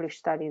currently published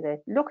study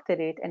that looked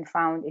at it and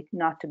found it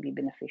not to be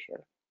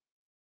beneficial.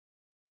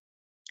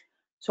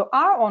 So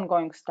our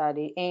ongoing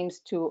study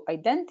aims to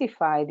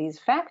identify these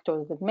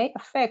factors that may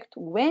affect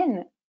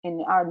when,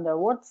 under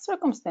what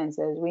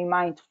circumstances, we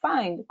might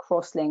find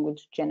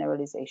cross-language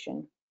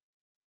generalization.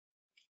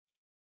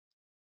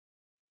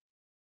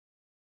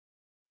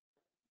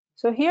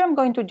 So here I'm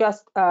going to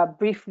just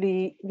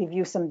briefly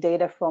review some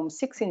data from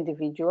 6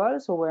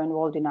 individuals who were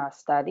enrolled in our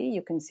study.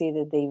 You can see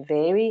that they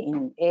vary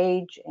in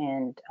age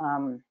and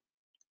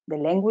the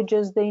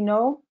languages they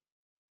know,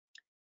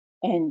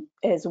 and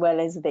as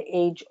well as the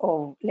age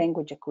of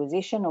language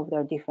acquisition of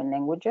their different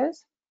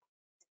languages.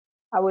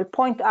 I will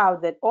point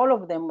out that all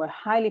of them were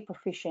highly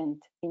proficient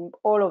in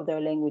all of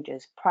their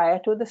languages prior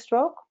to the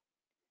stroke,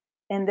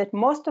 and that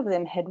most of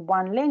them had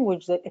one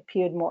language that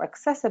appeared more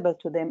accessible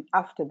to them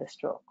after the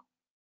stroke.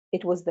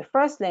 It was the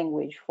first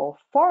language for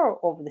 4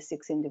 of the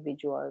 6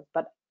 individuals,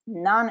 but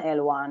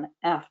non-L1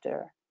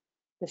 after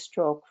the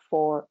stroke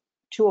for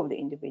 2 of the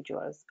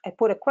individuals. I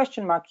put a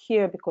question mark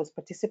here because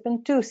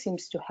participant 2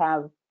 seems to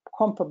have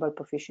comparable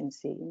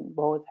proficiency in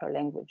both her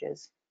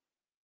languages.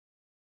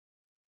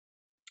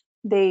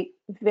 They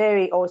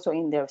vary also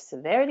in their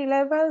severity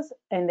levels,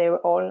 and they were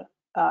all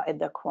at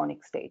the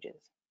chronic stages.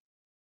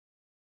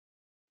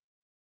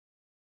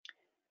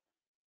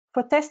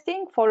 For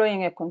testing,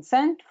 following a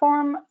consent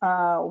form,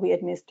 we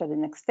administered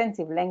an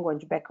extensive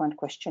language background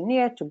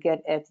questionnaire to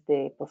get at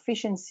the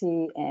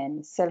proficiency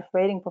and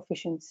self-rating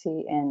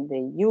proficiency and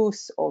the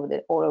use of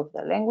all of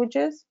the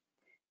languages.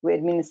 We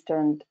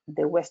administered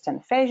the Western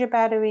Aphasia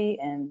battery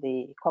and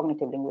the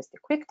cognitive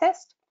linguistic quick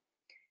test.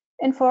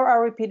 And for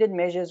our repeated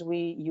measures,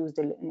 we used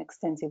an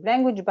extensive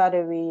language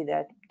battery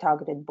that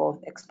targeted both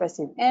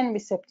expressive and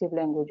receptive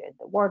language at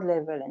the word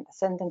level and the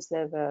sentence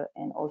level,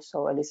 and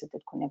also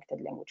elicited connected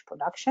language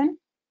production.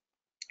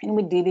 And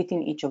we did it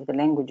in each of the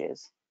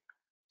languages.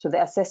 So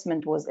the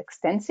assessment was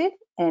extensive,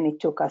 and it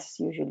took us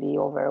usually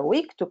over a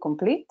week to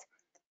complete,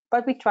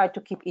 but we tried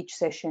to keep each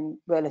session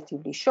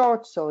relatively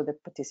short so the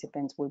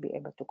participants will be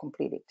able to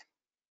complete it.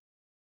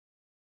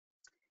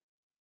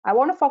 I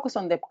want to focus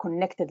on the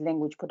connected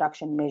language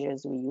production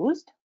measures we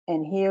used.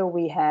 And here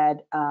we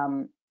had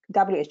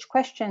WH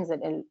questions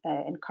that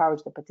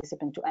encourage the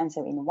participant to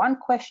answer in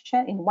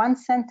one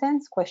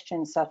sentence,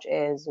 questions such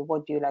as,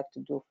 what do you like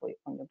to do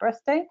on your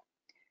birthday?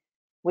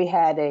 We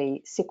had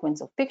a sequence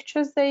of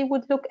pictures they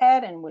would look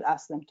at, and we'll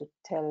ask them to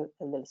tell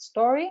a little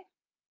story.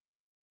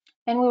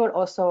 And we will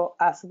also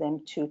ask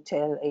them to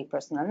tell a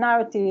personal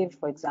narrative,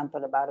 for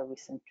example, about a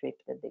recent trip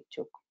that they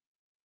took.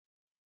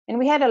 And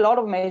we had a lot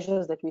of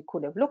measures that we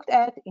could have looked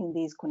at in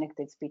these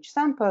connected speech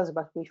samples,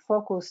 but we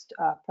focused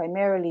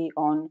primarily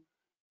on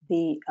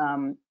the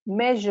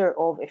measure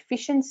of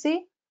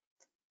efficiency,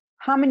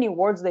 how many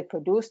words they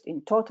produced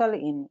in total,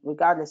 in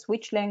regardless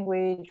which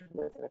language,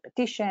 with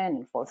repetition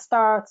and false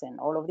starts and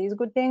all of these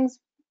good things,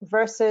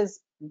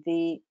 versus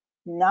the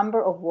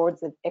number of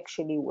words that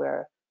actually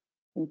were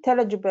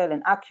intelligible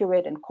and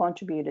accurate and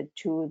contributed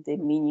to the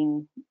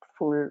meaning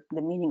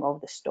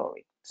of the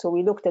story. So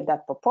we looked at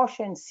that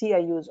proportion,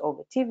 CIUs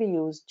over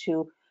TVUs,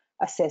 to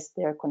assess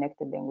their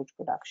connected language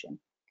production.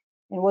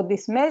 And what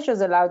these measures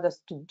allowed us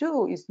to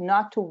do is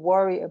not to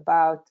worry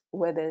about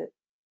whether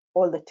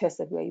all the tests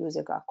that we're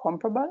using are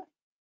comparable,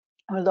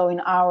 although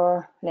in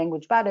our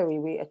language battery,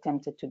 we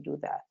attempted to do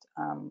that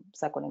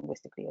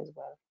psycholinguistically as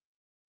well.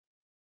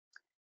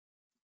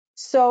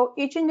 So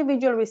each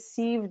individual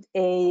received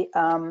a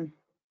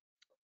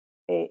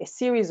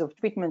series of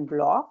treatment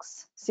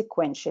blocks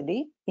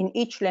sequentially in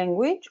each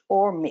language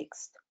or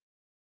mixed.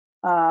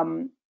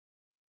 And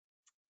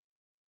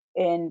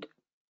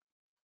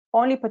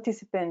only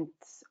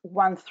participants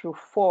 1 through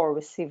 4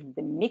 received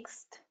the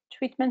mixed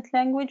treatment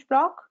language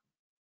block.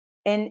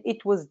 And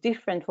it was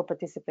different for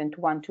participant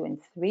 1, 2,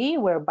 and 3,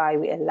 whereby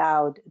we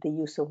allowed the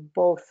use of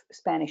both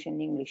Spanish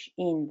and English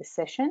in the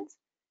sessions.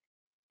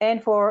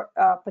 And for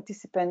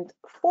participant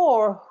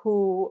 4,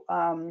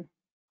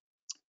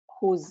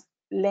 whose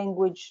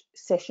language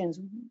sessions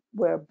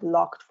were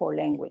blocked for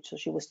language. So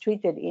she was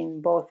treated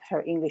in both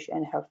her English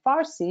and her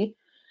Farsi,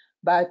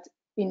 but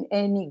in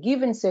any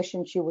given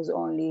session, she was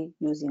only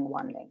using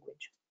one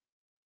language.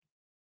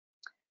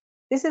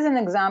 This is an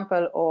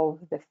example of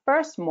the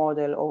first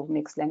model of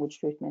mixed language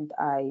treatment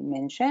I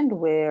mentioned,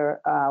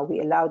 where we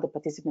allowed the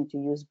participant to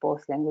use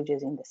both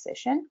languages in the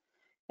session.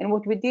 And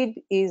what we did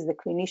is the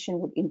clinician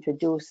would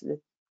introduce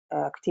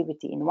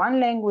activity in one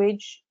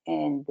language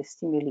and the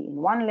stimuli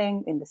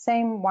in the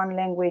same one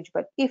language.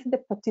 But if the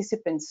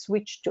participant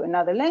switched to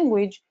another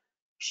language,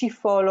 she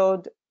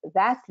followed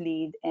that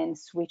lead and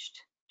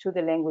switched to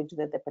the language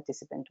that the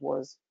participant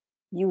was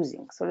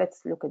using. So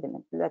let's look at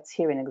them. Let's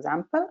hear an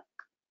example.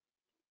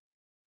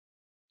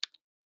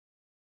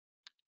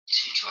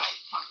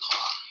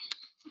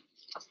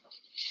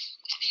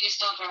 Do you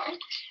still drive?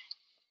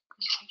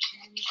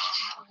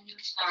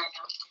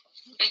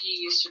 But you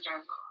used to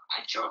drive.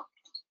 I drove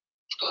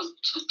todo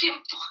el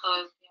tiempo.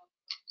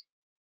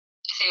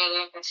 Sí, de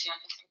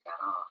vacaciones,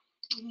 pero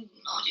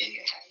no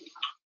llegué ahí.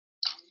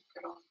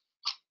 Pero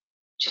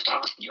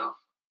yo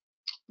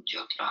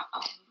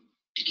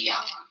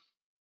guiaba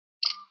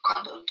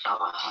cuando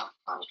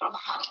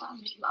trabajaba,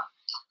 me iba,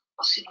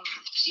 o si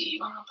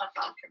iban a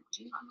tratar que me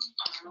iban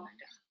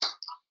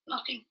a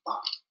nothing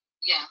far.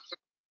 Yeah.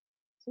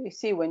 So you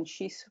see, when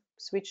she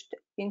switched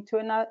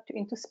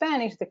into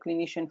Spanish, the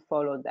clinician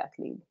followed that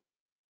lead.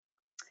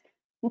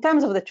 In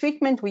terms of the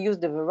treatment, we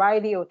used a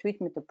variety of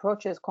treatment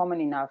approaches common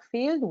in our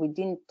field. We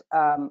didn't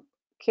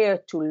care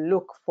to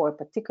look for a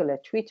particular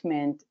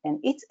treatment and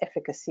its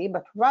efficacy,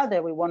 but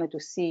rather we wanted to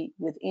see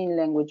within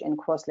language and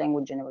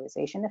cross-language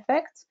generalization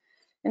effects.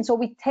 And so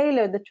we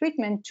tailored the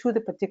treatment to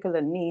the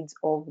particular needs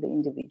of the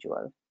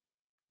individual.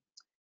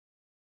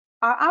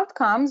 Our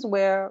outcomes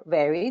were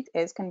varied,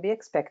 as can be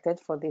expected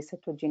for this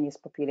heterogeneous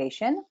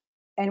population.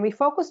 And we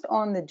focused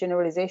on the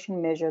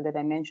generalization measure that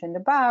I mentioned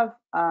above,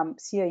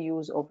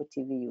 CIUs over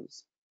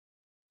TVUs.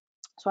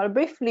 So I'll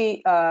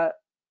briefly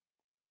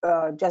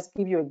just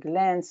give you a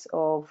glimpse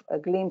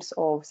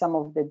of some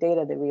of the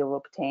data that we have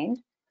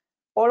obtained.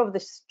 All of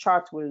the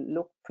charts will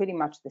look pretty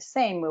much the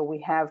same, where we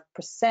have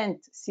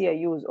percent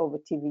CIUs over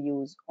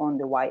TVUs on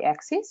the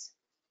y-axis.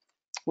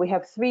 We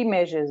have three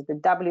measures: the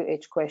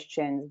WH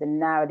questions, the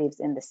narratives,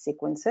 and the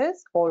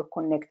sequences, all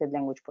connected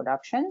language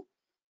production.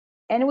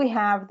 And we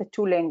have the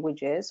two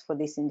languages for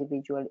this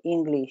individual,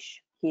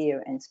 English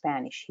here and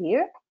Spanish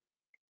here,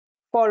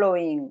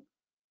 following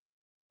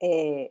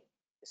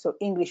so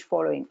English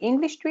following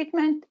English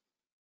treatment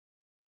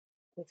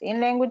within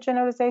language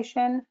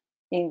generalization,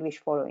 English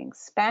following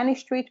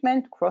Spanish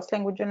treatment,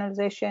 cross-language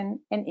generalization,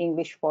 and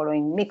English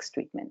following mixed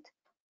treatment.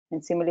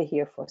 And similarly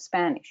here for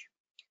Spanish.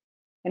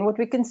 And what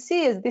we can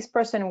see is this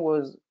person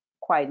was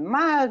quite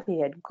mild. He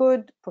had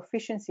good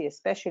proficiency,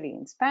 especially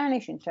in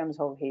Spanish, in terms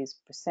of his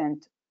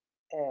percent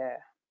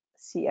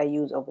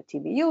CIUs over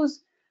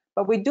TVUs.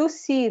 But we do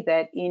see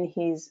that in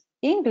his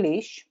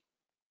English,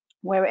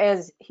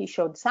 whereas he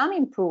showed some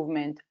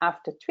improvement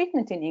after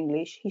treatment in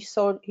English, he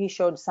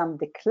showed some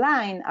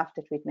decline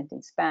after treatment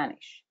in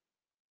Spanish.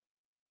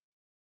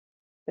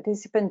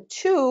 Participant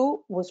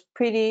 2 was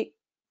pretty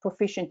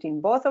proficient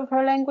in both of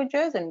her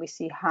languages, and we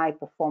see high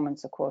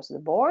performance across the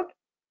board,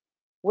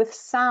 with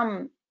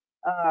some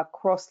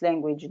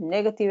cross-language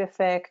negative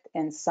effect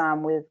and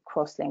some with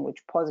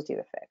cross-language positive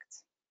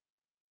effects.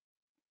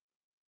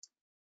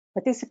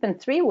 Participant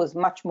 3 was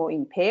much more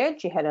impaired.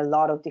 She had a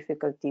lot of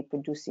difficulty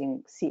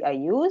producing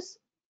CIUs,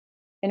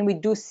 and we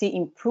do see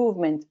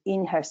improvement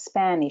in her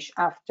Spanish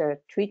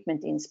after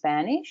treatment in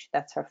Spanish.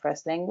 That's her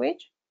first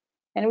language.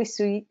 And we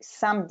see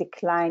some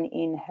decline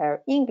in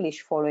her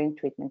English following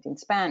treatment in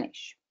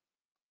Spanish.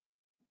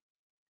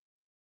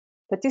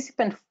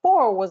 Participant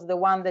 4 was the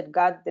one that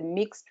got the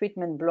mixed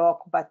treatment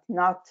block, but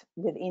not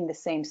within the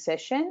same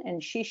session,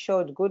 and she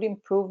showed good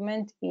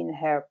improvement in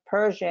her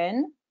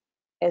Persian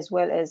as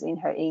well as in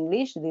her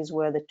English. These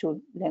were the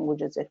two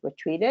languages that were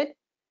treated,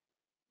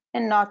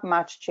 and not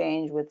much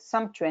change, with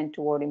some trend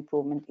toward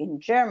improvement in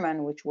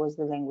German, which was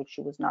the language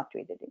she was not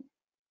treated in.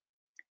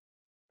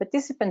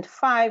 Participant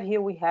 5,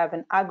 here we have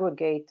an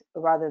aggregate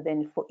rather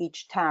than for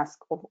each task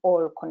of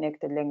all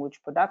connected language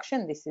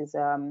production. This is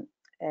from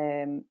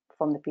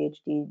the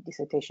PhD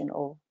dissertation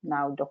of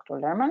now Dr.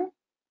 Lehman.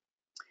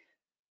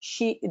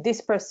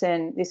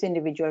 This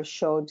individual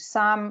showed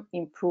some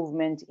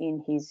improvement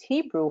in his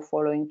Hebrew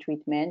following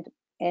treatment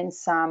and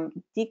some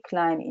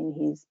decline in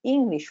his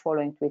English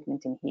following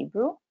treatment in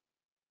Hebrew.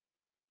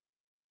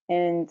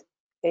 And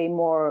a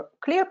more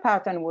clear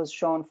pattern was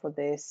shown for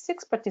the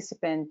 6th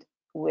participant,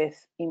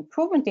 with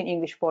improvement in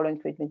English following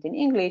treatment in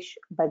English,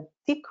 but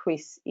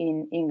decrease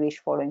in English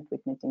following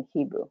treatment in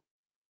Hebrew.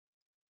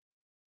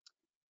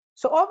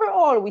 So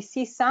overall, we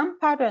see some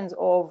patterns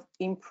of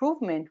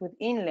improvement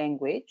within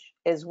language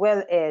as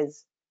well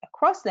as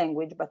across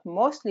language, but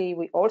mostly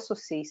we also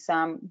see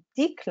some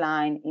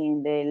decline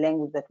in the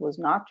language that was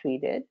not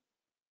treated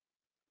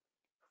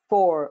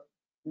for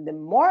the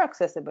more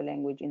accessible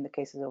language in the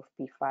cases of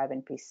P5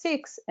 and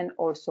P6, and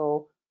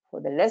also for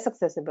the less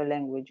accessible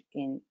language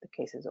in the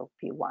cases of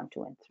P1,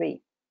 2, and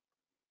 3.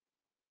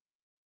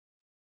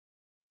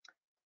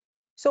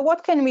 So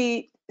what can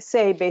we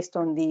say based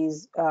on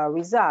these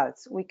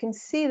results? We can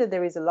see that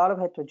there is a lot of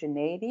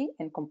heterogeneity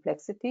and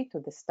complexity to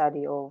the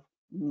study of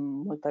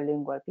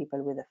multilingual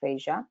people with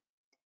aphasia.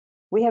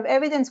 We have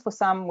evidence for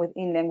some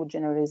within language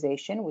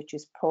generalization, which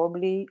is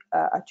probably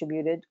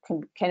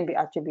can be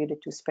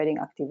attributed to spreading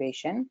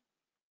activation.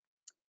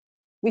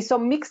 We saw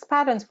mixed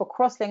patterns for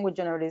cross-language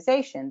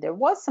generalization. There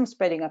was some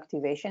spreading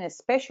activation,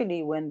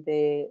 especially when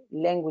the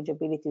language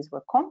abilities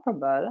were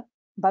comparable,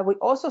 but we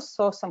also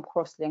saw some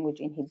cross-language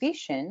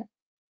inhibition,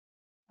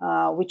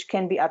 which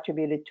can be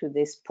attributed to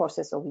this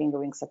process of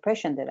lingering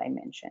suppression that I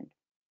mentioned.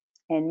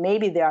 And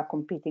maybe there are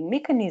competing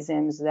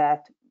mechanisms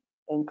that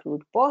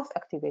include both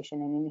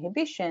activation and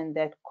inhibition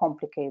that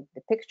complicate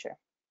the picture.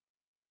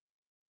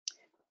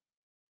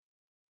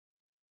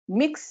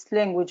 Mixed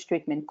language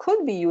treatment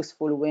could be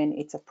useful when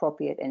it's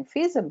appropriate and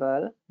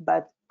feasible,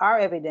 but our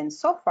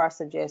evidence so far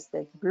suggests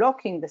that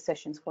blocking the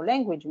sessions for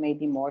language may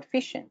be more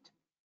efficient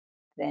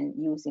than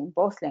using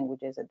both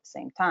languages at the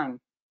same time.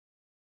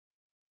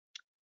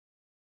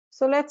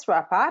 So let's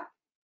wrap up.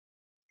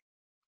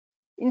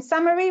 In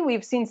summary,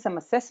 we've seen some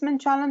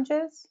assessment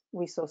challenges.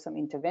 We saw some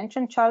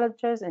intervention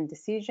challenges and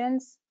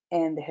decisions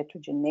and the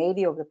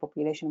heterogeneity of the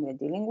population we're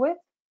dealing with.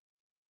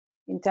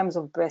 In terms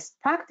of best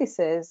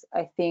practices,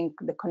 I think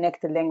the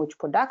connected language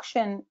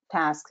production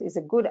task is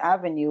a good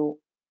avenue,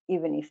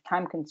 even if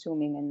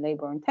time-consuming and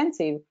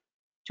labor-intensive,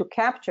 to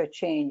capture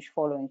change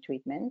following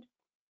treatment.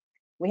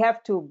 We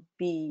have to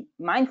be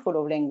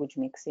mindful of language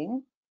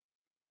mixing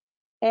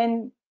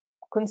and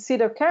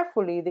consider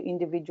carefully the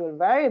individual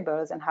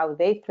variables and how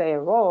they play a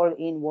role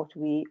in what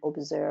we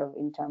observe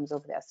in terms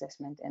of the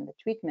assessment and the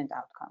treatment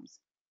outcomes.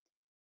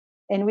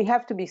 And we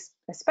have to be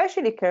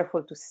especially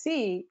careful to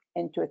see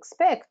and to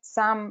expect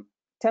some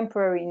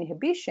temporary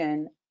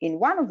inhibition in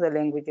one of the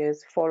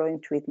languages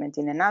following treatment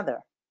in another.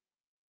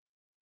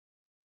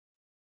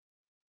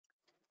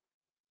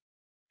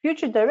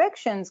 Future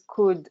directions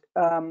could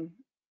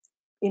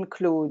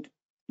include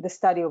the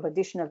study of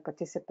additional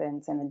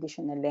participants and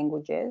additional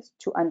languages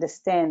to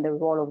understand the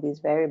role of these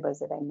variables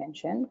that I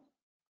mentioned.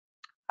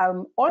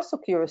 I'm also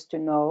curious to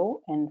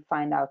know and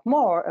find out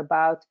more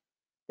about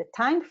the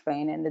time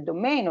frame and the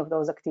domain of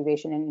those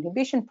activation and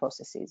inhibition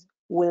processes.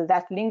 Will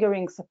that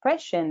lingering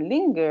suppression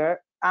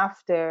linger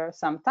after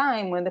some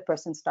time when the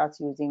person starts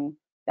using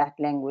that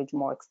language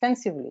more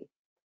extensively?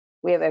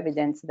 We have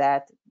evidence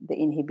that the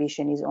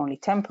inhibition is only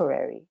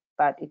temporary,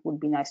 but it would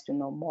be nice to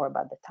know more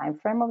about the time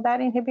frame of that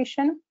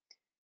inhibition.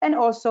 And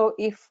also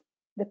if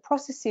the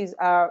processes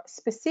are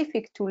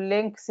specific to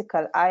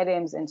lexical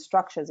items and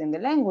structures in the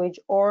language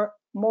or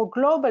more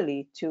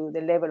globally to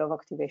the level of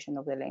activation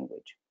of the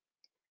language.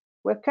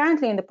 We're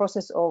currently in the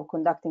process of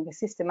conducting a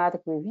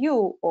systematic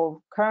review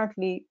of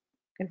currently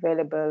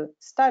available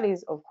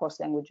studies of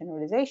cross-language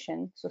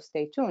generalization, so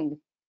stay tuned.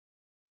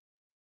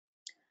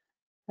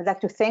 I'd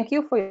like to thank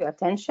you for your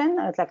attention.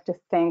 I'd like to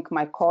thank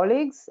my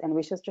colleagues and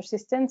research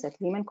assistants at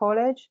Lehman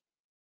College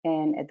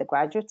and at the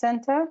Graduate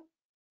Center.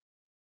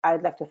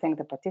 I'd like to thank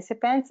the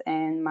participants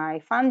and my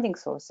funding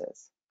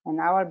sources. And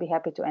now I'll be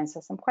happy to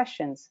answer some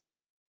questions.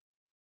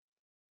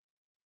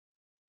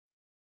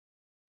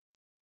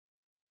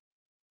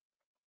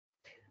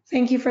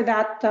 Thank you for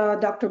that,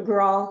 Dr.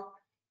 Goral.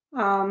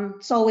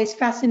 It's always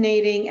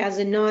fascinating as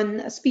a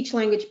non-speech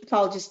language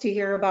pathologist to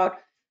hear about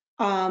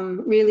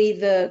really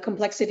the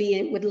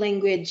complexity with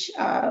language,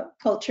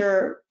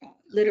 culture,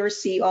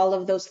 literacy, all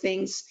of those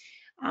things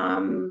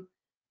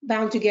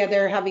bound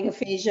together, having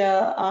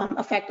aphasia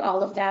affect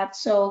all of that.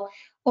 So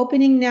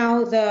opening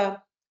now the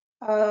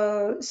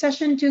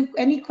session to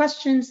any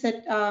questions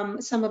that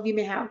some of you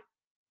may have.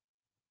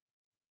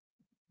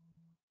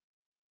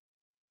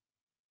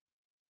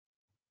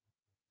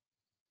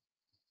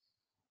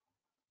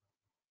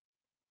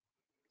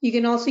 You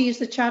can also use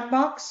the chat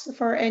box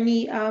for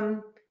any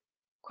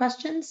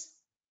questions.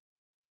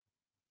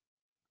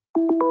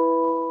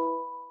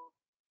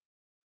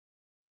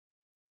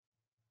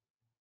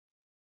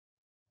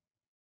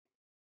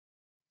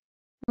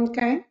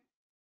 Okay.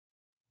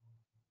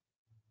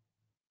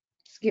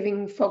 Just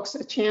giving folks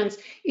a chance.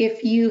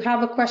 If you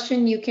have a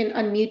question, you can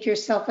unmute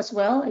yourself as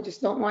well. I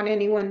just don't want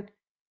anyone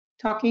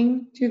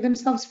talking to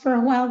themselves for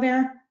a while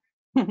there.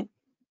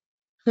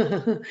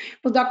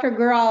 Well, Dr.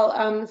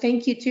 Goral,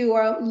 thank you too.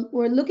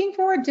 We're looking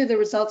forward to the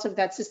results of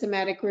that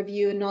systematic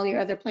review and all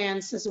your other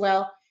plans as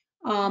well.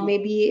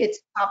 Maybe it's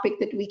a topic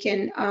that we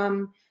can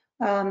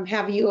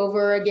have you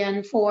over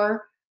again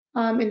for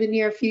in the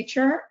near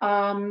future.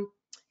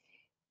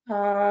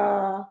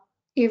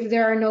 If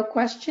there are no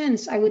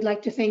questions, I would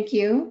like to thank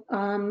you.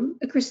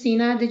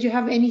 Christina, did you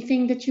have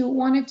anything that you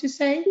wanted to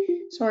say?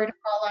 Sorry to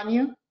call on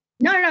you.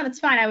 No, that's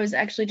fine. I was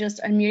actually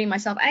just unmuting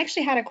myself. I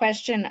actually had a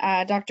question,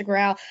 Dr.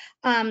 Goral.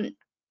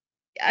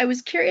 I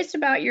was curious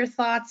about your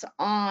thoughts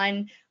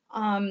on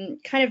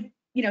kind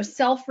of,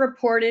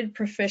 self-reported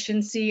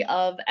proficiency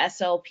of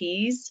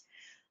SLPs.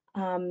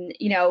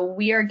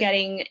 We are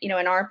getting, in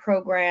our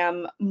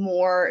program,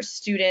 more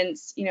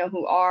students,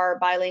 who are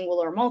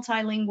bilingual or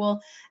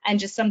multilingual. And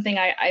just something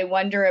I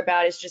wonder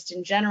about is just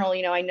in general,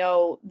 I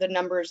know the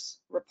numbers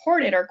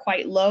reported are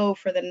quite low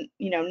for the,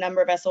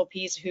 number of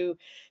SLPs who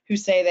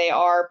say they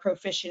are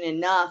proficient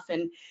enough.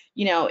 And,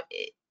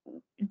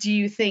 do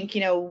you think,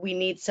 we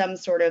need some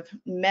sort of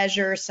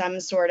measure, some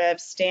sort of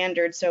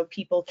standard so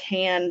people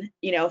can,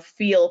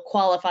 feel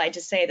qualified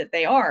to say that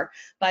they are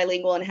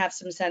bilingual and have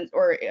some sense,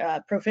 or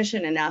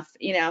proficient enough,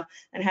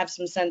 and have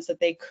some sense that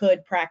they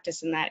could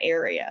practice in that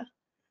area?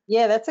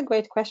 Yeah, that's a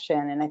great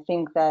question. And I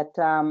think that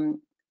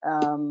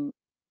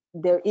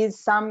there is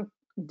some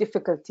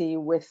difficulty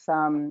with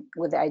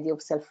the idea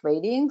of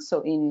self-rating.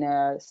 So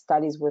in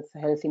studies with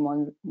healthy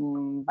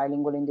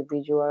bilingual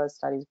individuals,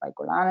 studies by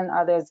Goral and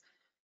others,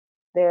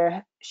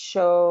 there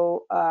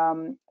show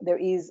there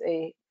is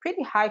a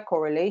pretty high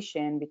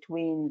correlation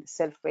between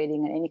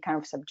self-rating and any kind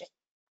of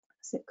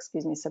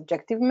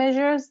subjective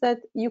measures that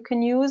you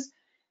can use.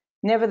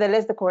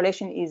 Nevertheless, the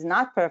correlation is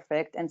not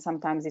perfect, and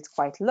sometimes it's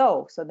quite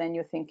low. So then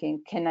you're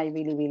thinking, can I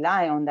really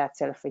rely on that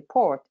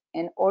self-report?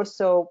 And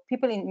also,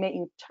 people may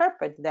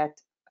interpret that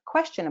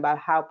question about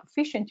how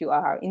proficient you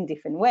are in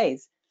different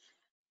ways.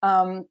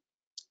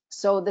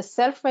 So the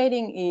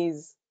self-rating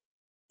is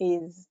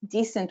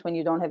decent when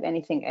you don't have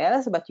anything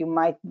else, but you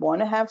might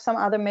want to have some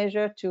other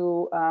measure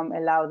to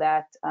allow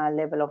that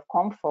level of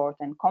comfort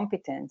and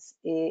competence.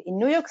 In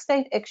New York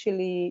State,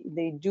 actually,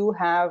 they do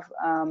have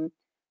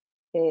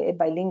a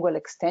bilingual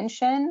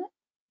extension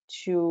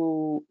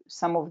to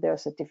some of their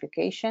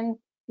certification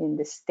in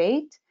the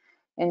state.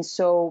 And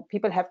so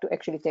people have to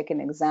actually take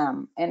an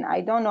exam. And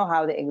I don't know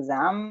how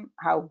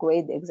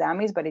great the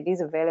exam is, but it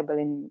is available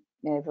in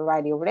a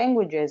variety of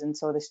languages. And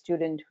so the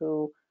student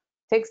who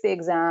takes the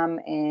exam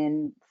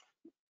and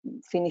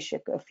finish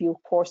a few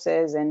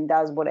courses and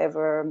does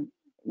whatever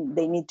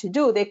they need to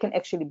do, they can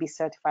actually be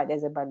certified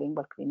as a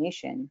bilingual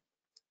clinician.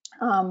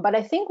 But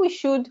I think we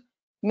should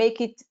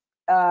make it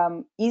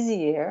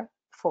easier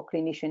for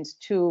clinicians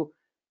to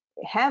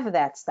have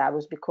that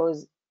status,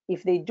 because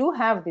if they do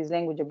have these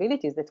language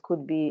abilities, that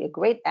could be a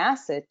great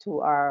asset to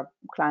our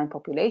client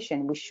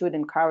population. We should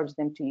encourage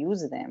them to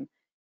use them.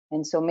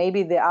 And so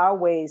maybe there are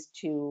ways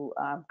to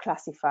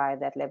classify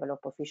that level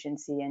of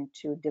proficiency and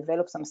to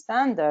develop some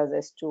standards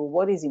as to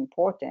what is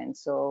important.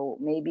 So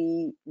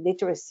maybe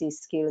literacy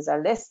skills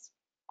are less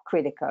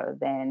critical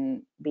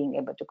than being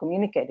able to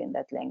communicate in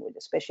that language,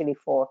 especially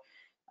for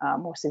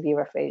more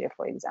severe aphasia,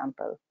 for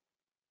example.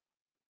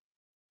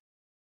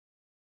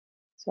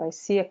 So I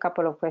see a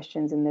couple of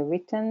questions in the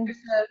written.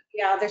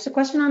 There's a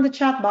question on the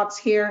chat box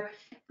here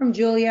from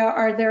Julia.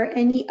 Are there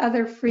any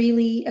other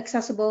freely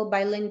accessible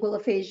bilingual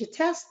aphasia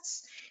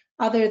tests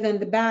other than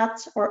the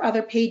BAT or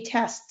other paid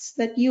tests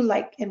that you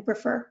like and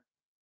prefer?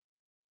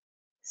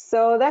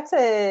 So that's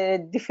a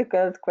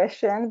difficult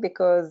question,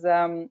 because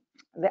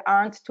there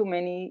aren't too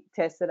many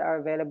tests that are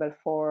available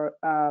for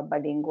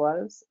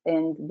bilinguals,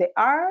 and there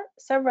are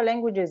several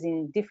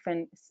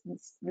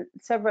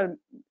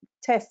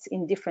tests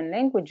in different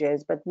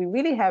languages, but we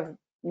really have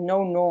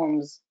no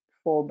norms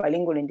for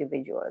bilingual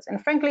individuals.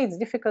 And frankly, it's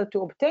difficult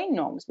to obtain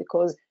norms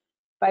because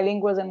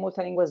bilinguals and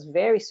multilinguals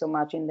vary so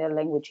much in their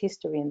language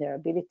history and their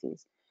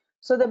abilities.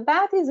 So the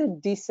BAT is a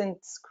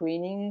decent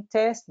screening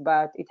test,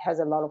 but it has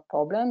a lot of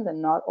problems, and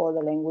not all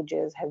the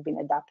languages have been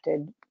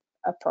adapted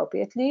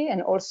appropriately.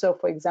 And also,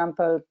 for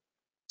example,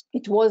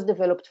 it was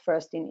developed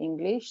first in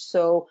English,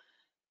 so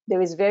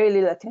there is very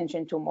little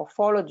attention to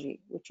morphology,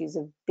 which is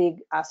a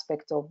big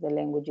aspect of the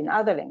language in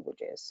other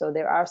languages. So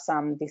there are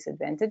some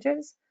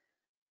disadvantages,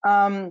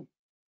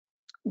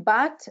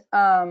 but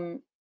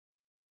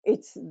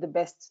it's the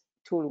best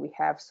tool we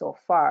have so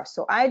far.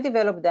 So I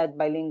developed that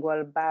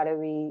bilingual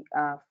battery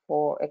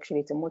actually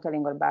it's a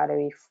multilingual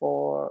battery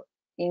for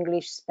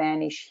English,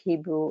 Spanish,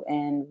 Hebrew,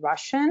 and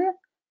Russian.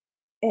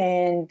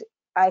 And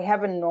I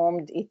haven't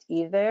normed it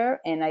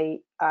either, and I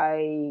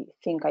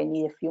think I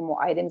need a few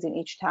more items in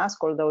each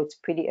task, although it's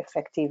pretty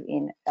effective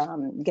in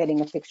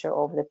getting a picture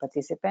of the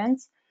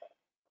participants.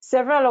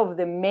 Several of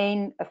the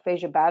main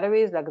aphasia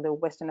batteries, like the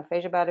Western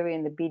aphasia battery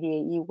and the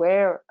BDAE,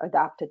 were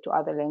adapted to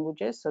other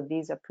languages, so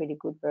these are pretty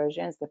good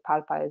versions, the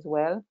PALPA as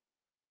well.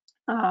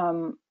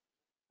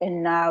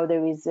 And now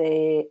there is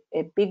a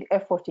big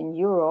effort in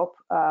Europe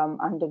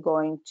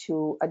undergoing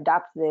to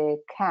adapt the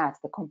CAT,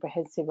 the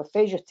Comprehensive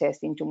Aphasia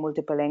Test, into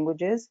multiple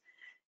languages.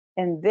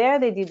 And there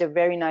they did a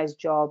very nice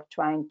job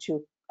trying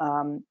to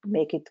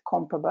make it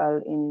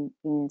comparable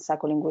in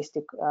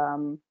psycholinguistic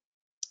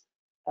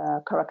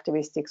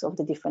characteristics of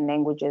the different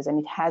languages. And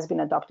it has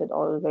been adopted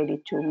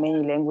already to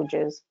many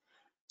languages.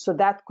 So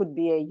that could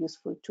be a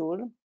useful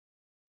tool.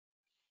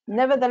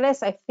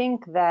 Nevertheless, I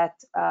think that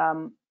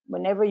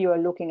whenever you are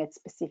looking at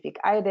specific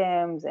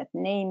items, at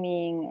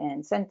naming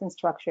and sentence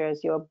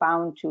structures, you're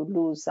bound to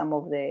lose some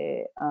of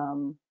the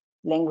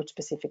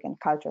language-specific and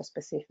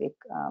culture-specific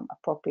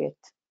appropriate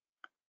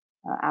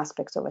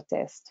aspects of a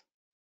test.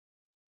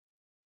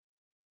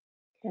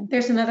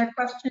 There's another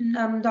question,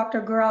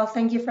 Dr. Goral,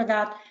 thank you for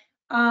that.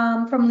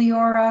 From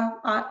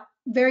Leora,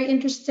 very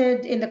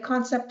interested in the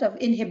concept of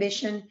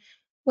inhibition.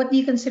 What do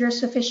you consider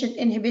sufficient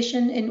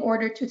inhibition in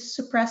order to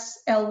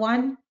suppress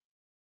L1?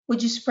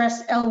 Would you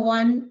suppress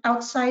L1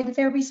 outside the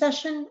therapy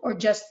session or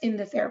just in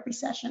the therapy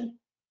session?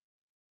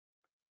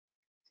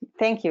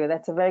 Thank you.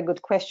 That's a very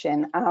good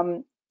question.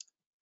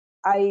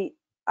 I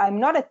I'm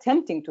not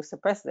attempting to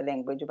suppress the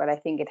language, but I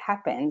think it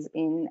happens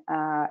in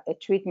a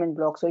treatment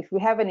block. So if we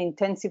have an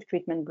intensive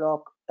treatment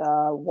block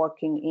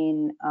working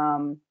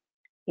in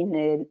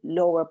a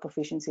lower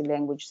proficiency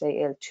language,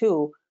 say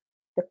L2,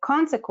 the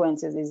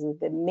consequences is that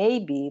there may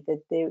be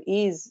that there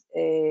is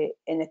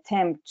an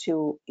attempt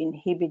to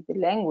inhibit the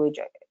language,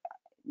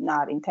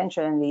 not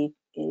intentionally,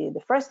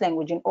 the first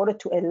language, in order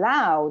to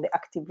allow the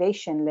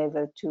activation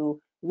level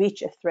to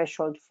reach a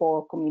threshold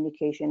for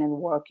communication and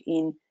work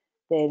in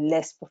the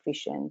less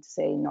proficient,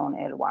 say,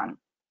 non-L1.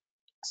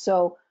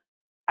 So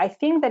I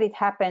think that it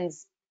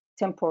happens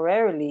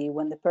temporarily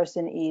when the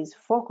person is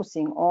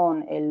focusing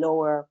on a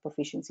lower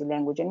proficiency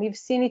language. And we've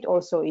seen it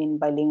also in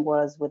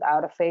bilinguals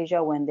without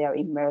aphasia. When they're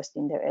immersed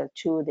in their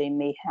L2, they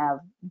may have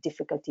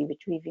difficulty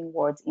retrieving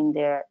words in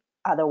their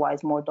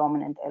otherwise more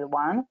dominant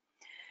L1.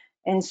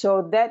 And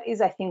so that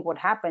is, I think, what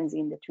happens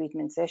in the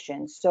treatment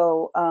session.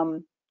 So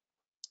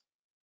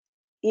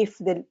if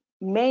the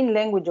main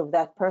language of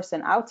that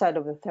person outside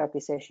of the therapy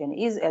session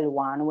is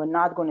L1, we're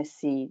not going to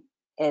see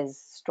as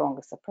strong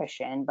a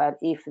suppression. But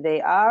if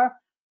they are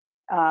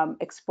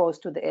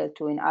exposed to the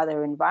L2 in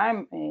other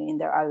environment, in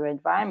their other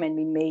environment,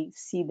 we may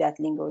see that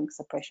lingering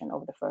suppression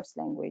of the first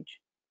language.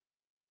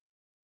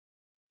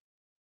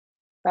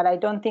 But I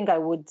don't think I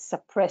would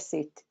suppress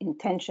it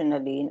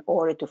intentionally in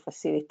order to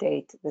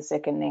facilitate the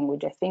second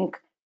language. I think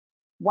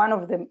one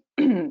of the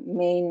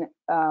main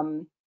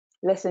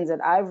lessons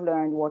that I've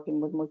learned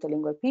working with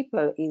multilingual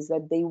people is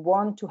that they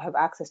want to have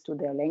access to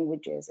their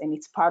languages, and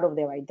it's part of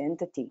their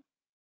identity.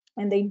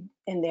 And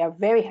they are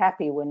very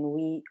happy when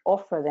we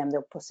offer them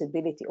the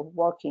possibility of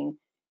working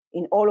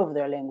in all of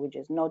their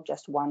languages, not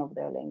just one of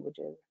their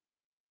languages.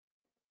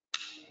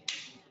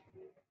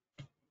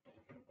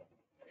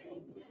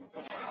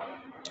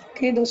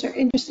 Okay, those are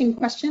interesting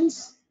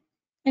questions.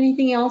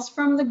 Anything else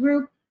from the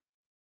group?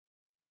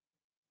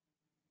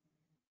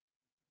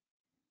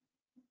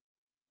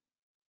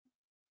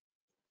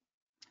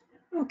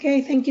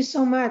 Okay, thank you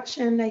so much.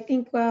 And I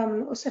think it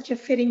was such a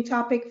fitting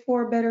topic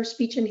for Better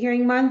Speech and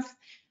Hearing Month.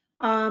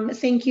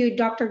 Thank you,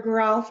 Dr.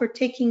 Goral, for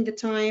taking the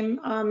time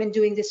and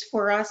doing this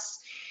for us.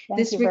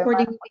 Thank you very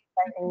much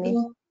for inviting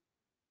me.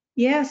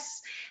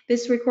 Yes,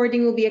 this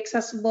recording will be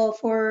accessible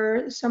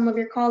for some of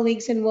your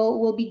colleagues, and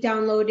we'll be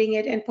downloading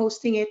it and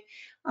posting it.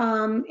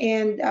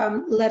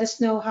 Let us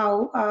know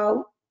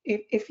how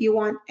if you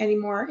want any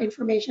more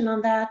information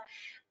on that.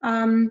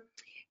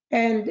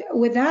 And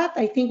with that,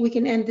 I think we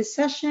can end this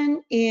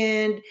session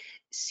and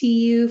see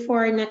you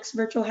for our next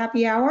virtual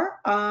happy hour.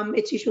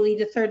 It's usually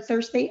the third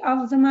Thursday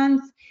of the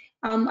month.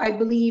 I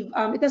believe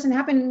it doesn't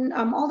happen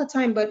all the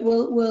time, but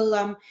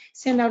we'll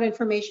send out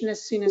information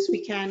as soon as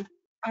we can.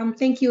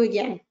 Thank you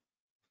again.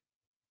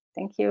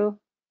 Thank you.